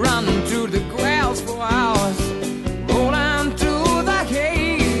 running through the grass for hours, rolling through the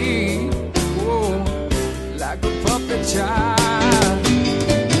hay, oh, like a puppet child.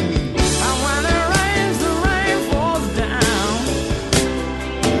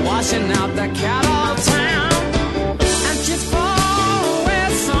 Washing out the cattle town, and she's far away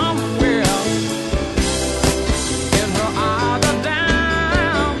somewhere in her either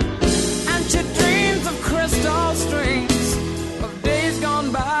down.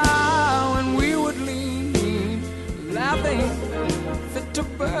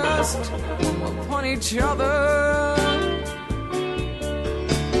 burst upon each other.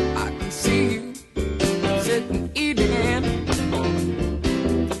 I can see you sitting eating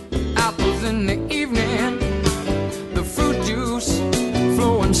apples in the evening, the fruit juice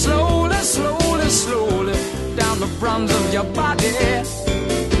flowing slowly, slowly, slowly down the fronts of your body,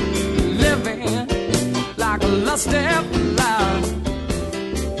 living like a lusty flower,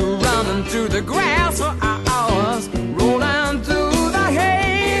 running through the grass for hours, rolling through the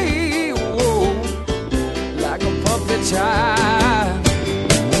hay, whoa, like a puppet child.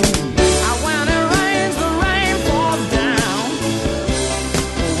 And when it rains, the rain falls down,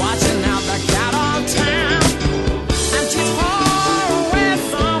 watching out the cat on town, and she's far away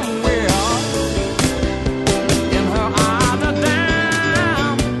somewhere, in her eyes are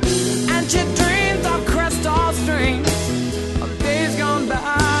down, and she dreams of crystal strings of days gone by,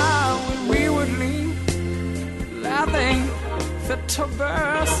 fit to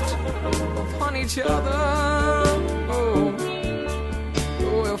burst upon each other. Oh,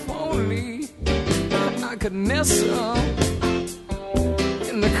 oh, if only I could nestle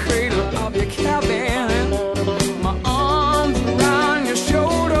in the cradle of your cabin, my arms around your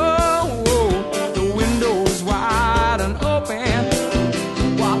shoulder. Oh, the windows wide and open,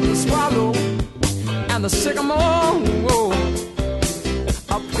 while the swallow and the sycamore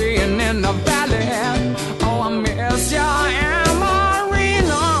are playing in the valley. Oh, I miss your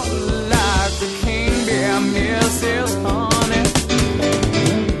Amarina, like the king bear misses honey.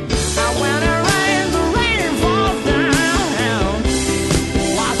 And when it rains, the rain falls down,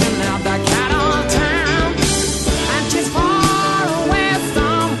 washing out the cat on town, and she's far away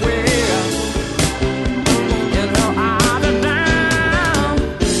somewhere, in her eyes are down,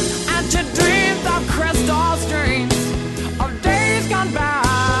 and she dreams of crystal strings of days gone by,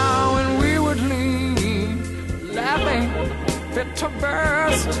 fit to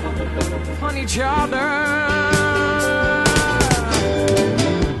burst upon each other.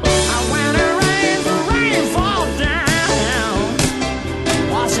 And when it rains, the rain falls down,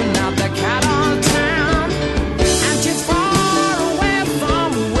 washing out the cat on town, and she's far away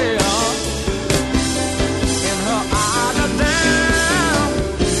somewhere, in her eyes are down,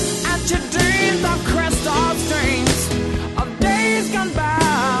 and she dreams of crystal strings of days gone by,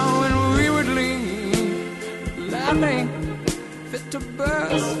 when we would leave laughing, fit to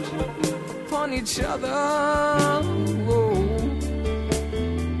burst upon each other. Whoa.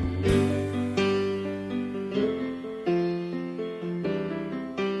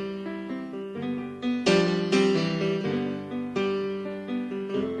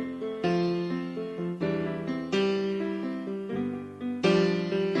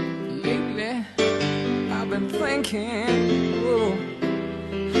 Lately, I've been thinking, whoa,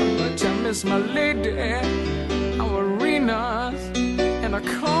 how much I miss my lady. Our arenas and a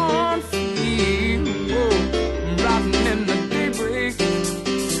cornfield, riding in the daybreak,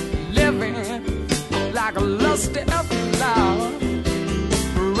 living like a lusty flower,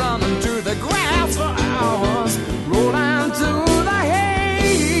 running through the grass for hours, rolling through the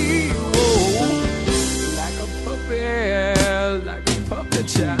hay, like a puppet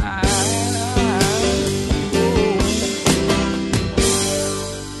child.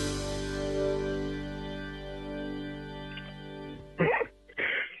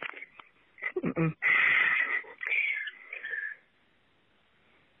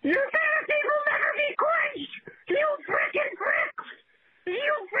 You